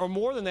 or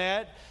more than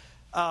that.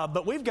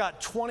 But we've got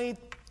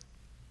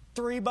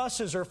 23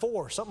 buses or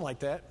 4, something like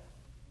that.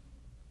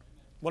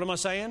 What am I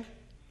saying?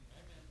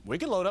 We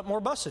could load up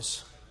more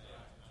buses.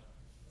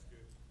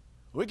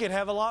 We could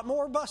have a lot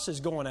more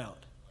buses going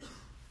out.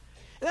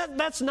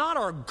 That's not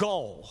our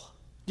goal.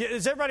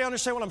 Does everybody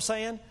understand what I'm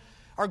saying?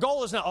 Our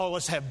goal is not,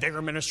 let's have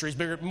bigger ministries,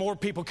 more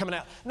people coming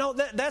out. No,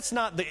 that's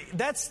not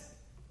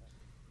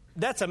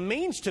that's a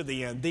means to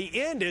the end.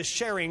 The end is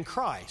sharing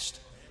Christ.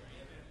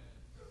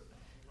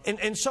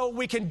 And so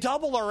we can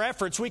double our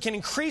efforts. We can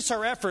increase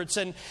our efforts.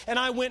 And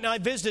I went and I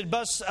visited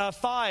Bus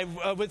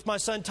 5 with my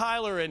son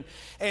Tyler.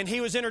 And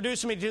he was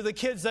introducing me to the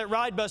kids that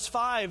ride Bus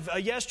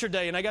 5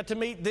 yesterday. And I got to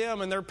meet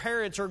them and their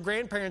parents or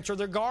grandparents or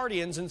their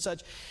guardians and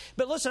such.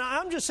 But listen,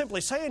 I'm just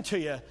simply saying to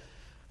you,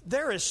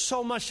 there is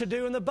so much to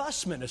do in the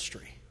bus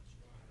ministry.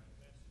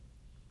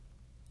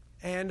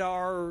 And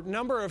our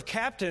number of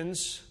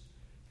captains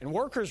and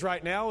workers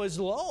right now is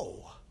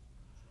low.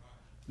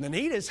 The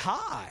need is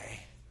high.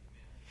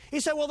 He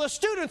said, well, the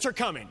students are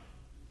coming.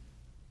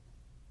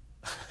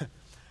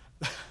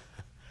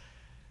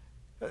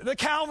 The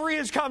cavalry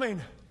is coming,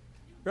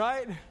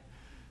 right?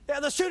 Yeah,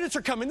 the students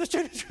are coming. The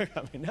students are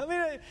coming. I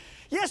mean,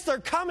 yes, they're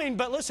coming,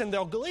 but listen,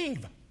 they'll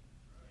leave.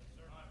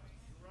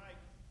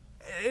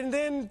 And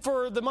then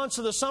for the months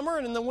of the summer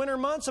and in the winter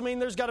months, I mean,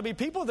 there's got to be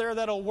people there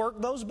that'll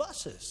work those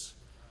buses.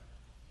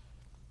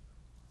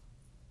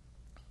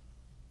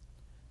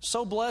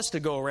 So blessed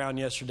to go around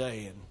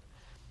yesterday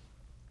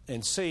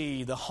and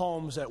see the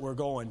homes that we're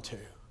going to.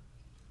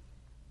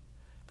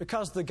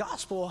 Because the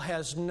gospel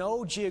has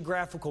no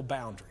geographical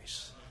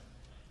boundaries,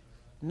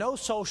 no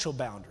social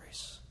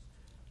boundaries,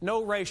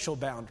 no racial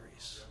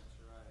boundaries.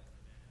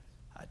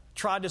 I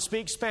tried to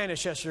speak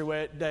Spanish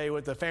yesterday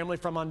with a family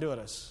from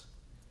Honduras.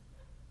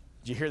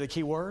 Did you hear the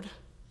key word?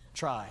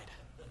 Tried.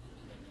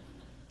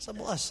 It's a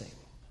blessing.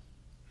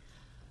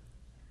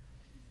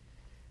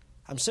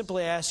 I'm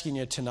simply asking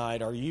you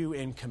tonight, are you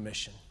in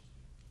commission?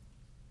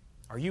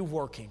 Are you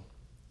working?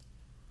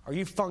 Are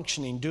you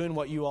functioning, doing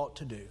what you ought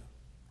to do?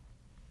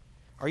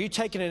 Are you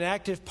taking an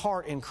active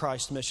part in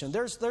Christ's mission?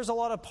 There's a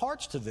lot of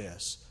parts to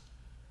this.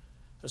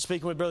 I was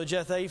speaking with Brother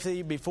Jeff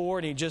Athey before,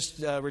 and he just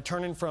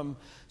returning from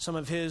some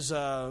of his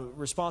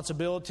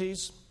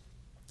responsibilities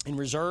in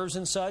reserves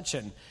and such,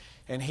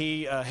 and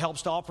he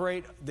helps to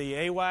operate the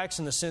AWACS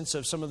in the sense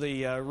of some of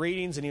the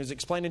readings, and he was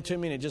explaining to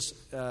me, and it just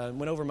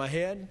went over my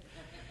head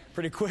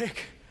pretty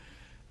quick.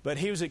 But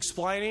he was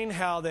explaining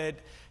how that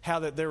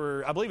there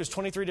were, I believe it was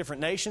 23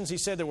 different nations, he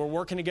said, that were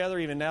working together,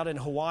 even out in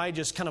Hawaii,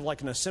 just kind of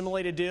like an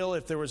assimilated deal.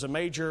 If there was a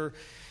major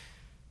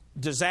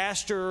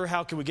disaster,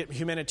 how could we get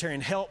humanitarian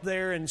help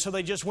there? And so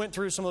they just went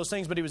through some of those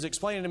things, but he was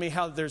explaining to me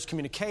how there's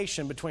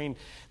communication between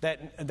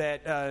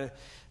that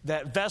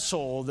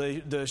vessel,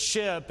 the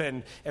ship,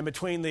 and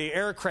between the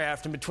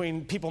aircraft, and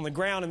between people on the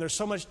ground. And there's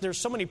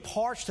so many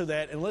parts to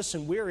that. And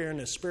listen, we're in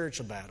a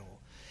spiritual battle.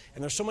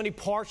 And there's so many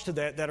parts to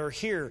that are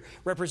here,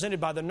 represented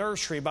by the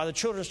nursery, by the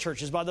children's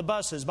churches, by the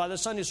buses, by the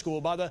Sunday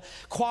school, by the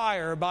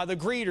choir, by the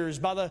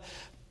greeters, by the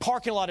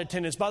parking lot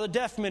attendants, by the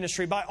deaf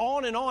ministry, by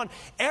on and on.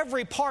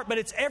 Every part, but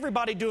it's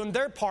everybody doing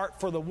their part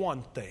for the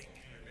one thing.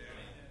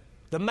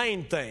 The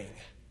main thing.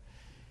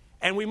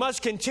 And we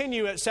must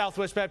continue at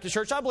Southwest Baptist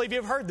Church. I believe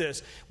you've heard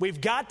this.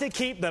 We've got to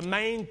keep the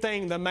main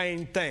thing the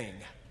main thing.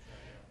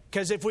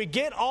 Because if we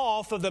get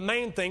off of the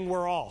main thing,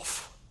 we're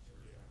off.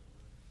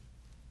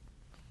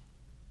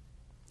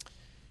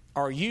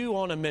 Are you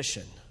on a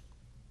mission?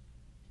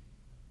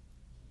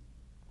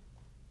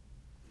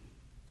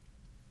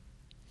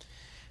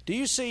 Do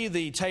you see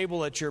the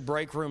table at your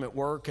break room at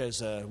work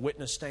as a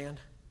witness stand?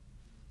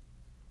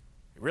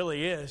 It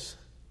really is.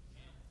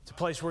 It's a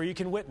place where you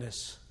can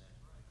witness.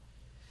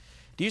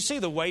 Do you see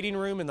the waiting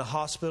room in the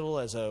hospital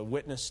as a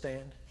witness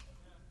stand?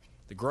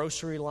 The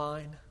grocery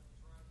line,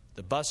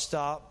 the bus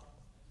stop,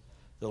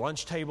 the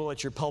lunch table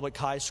at your public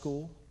high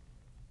school?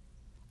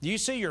 Do you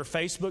see your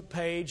Facebook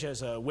page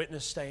as a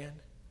witness stand?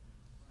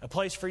 A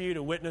place for you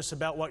to witness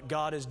about what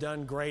God has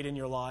done great in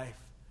your life?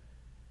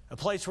 A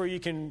place where you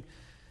can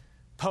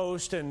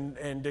post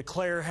and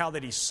declare how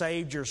that He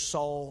saved your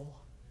soul?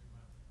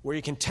 Where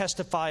you can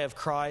testify of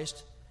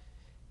Christ?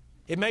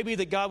 It may be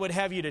that God would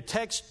have you to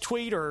text,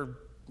 tweet, or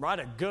write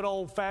a good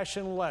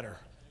old-fashioned letter.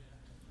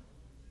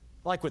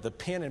 Like with a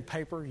pen and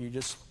paper, you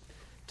just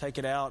take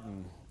it out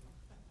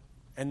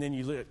and then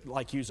you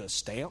use a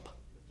stamp.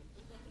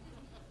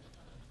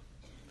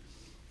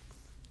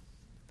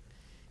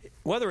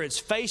 Whether it's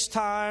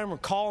FaceTime or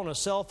calling a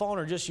cell phone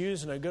or just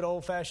using a good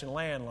old-fashioned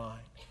landline,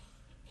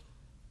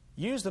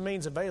 use the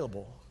means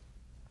available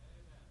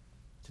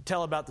to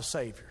tell about the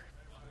Savior.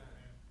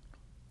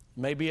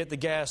 Maybe at the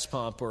gas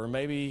pump, or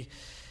maybe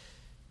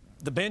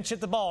the bench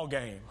at the ball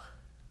game.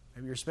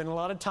 Maybe you're spending a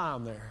lot of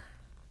time there.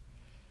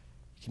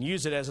 You can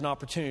use it as an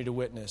opportunity to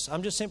witness.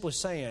 I'm just simply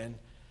saying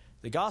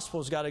the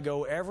gospel's got to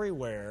go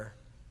everywhere,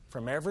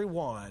 from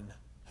everyone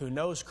who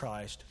knows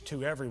Christ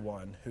to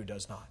everyone who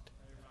does not.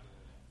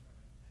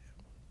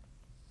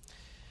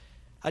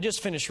 I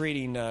just finished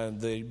reading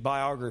the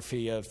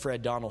biography of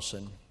Fred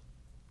Donaldson.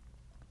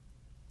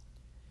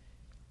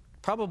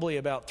 Probably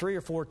about 3 or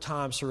 4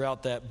 times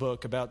throughout that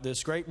book about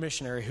this great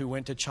missionary who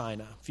went to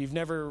China. If you've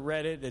never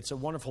read it, it's a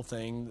wonderful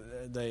thing.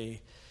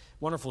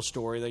 Wonderful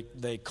story.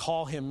 They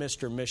call him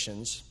Mr.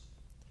 Missions.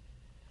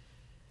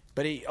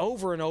 But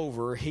over and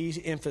over,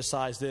 he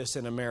emphasized this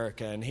in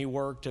America. And he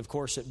worked, of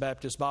course, at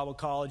Baptist Bible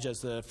College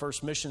as the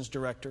first missions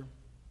director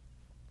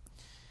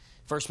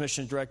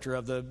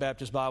of the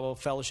Baptist Bible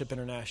Fellowship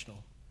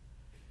International.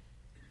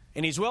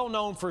 And he's well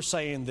known for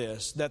saying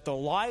this, that the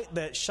light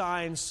that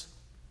shines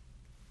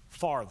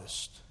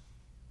farthest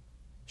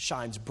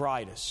shines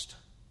brightest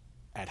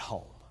at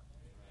home.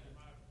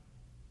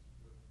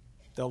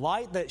 The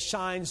light that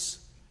shines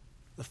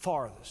the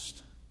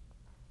farthest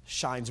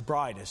shines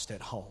brightest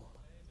at home.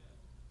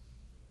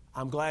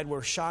 I'm glad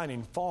we're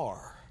shining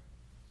far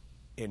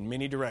in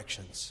many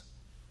directions,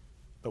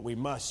 but we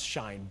must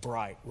shine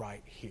bright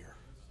right here.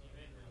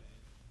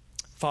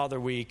 Father,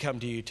 we come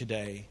to you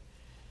today,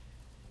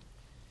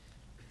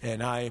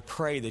 and I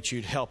pray that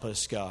you'd help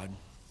us, God,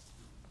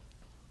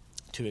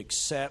 to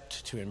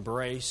accept, to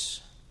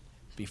embrace,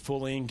 be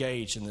fully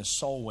engaged in this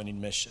soul-winning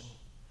mission.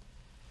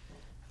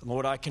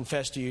 Lord, I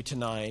confess to you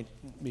tonight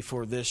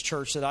before this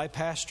church that I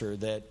pastor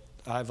that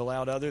I've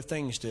allowed other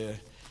things to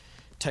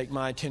take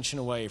my attention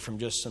away from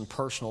just some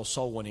personal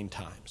soul-winning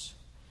times.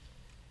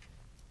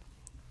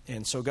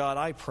 And so, God,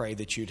 I pray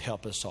that you'd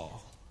help us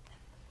all.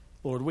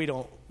 Lord, we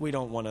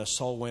don't want to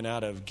soul win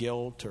out of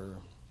guilt or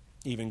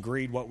even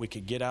greed what we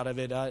could get out of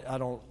it. I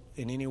don't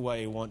in any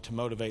way want to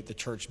motivate the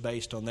church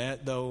based on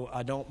that, though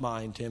I don't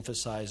mind to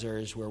emphasize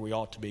areas where we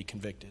ought to be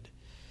convicted.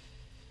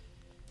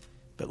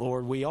 But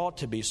Lord, we ought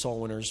to be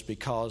soul winners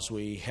because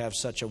we have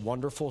such a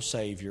wonderful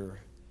Savior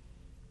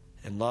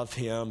and love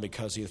Him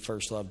because He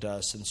first loved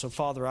us. And so,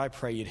 Father, I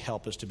pray you'd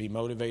help us to be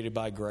motivated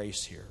by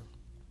grace here.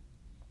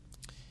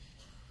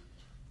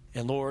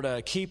 And Lord,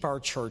 keep our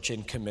church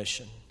in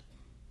commission.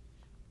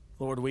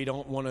 Lord, we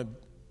don't want to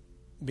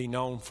be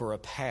known for a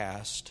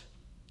past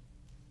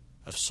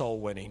of soul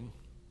winning,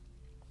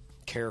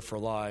 care for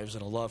lives,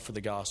 and a love for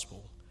the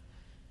gospel.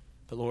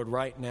 But Lord,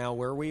 right now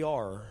where we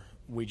are,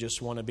 we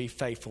just want to be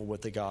faithful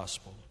with the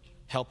gospel.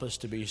 Help us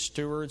to be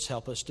stewards,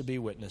 help us to be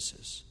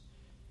witnesses.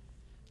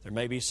 There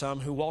may be some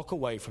who walk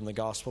away from the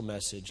gospel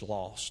message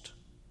lost.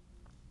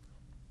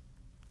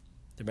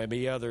 There may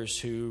be others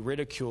who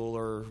ridicule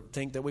or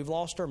think that we've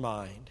lost our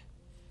mind,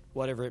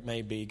 whatever it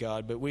may be,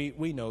 God, but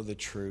we know the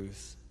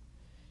truth.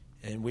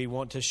 And we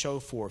want to show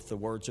forth the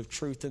words of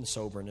truth and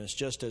soberness,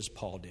 just as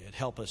Paul did.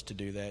 Help us to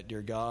do that,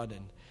 dear God.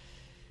 And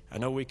I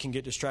know we can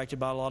get distracted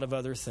by a lot of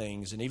other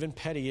things and even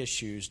petty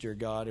issues, dear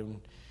God, and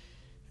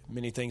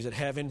many things that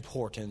have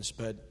importance,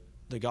 but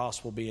the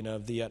gospel being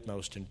of the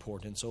utmost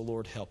importance. Oh,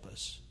 Lord, help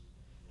us.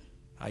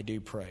 I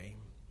do pray.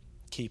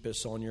 Keep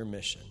us on your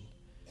mission.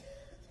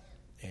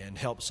 And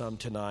help some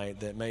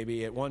tonight that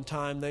maybe at one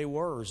time they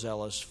were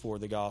zealous for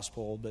the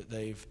gospel, but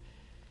they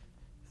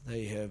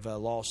have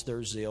lost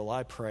their zeal.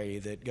 I pray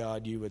that,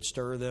 God, you would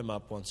stir them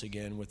up once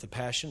again with a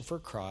passion for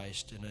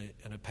Christ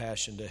and a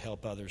passion to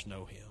help others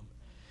know Him.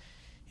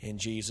 In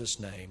Jesus'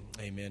 name,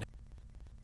 amen.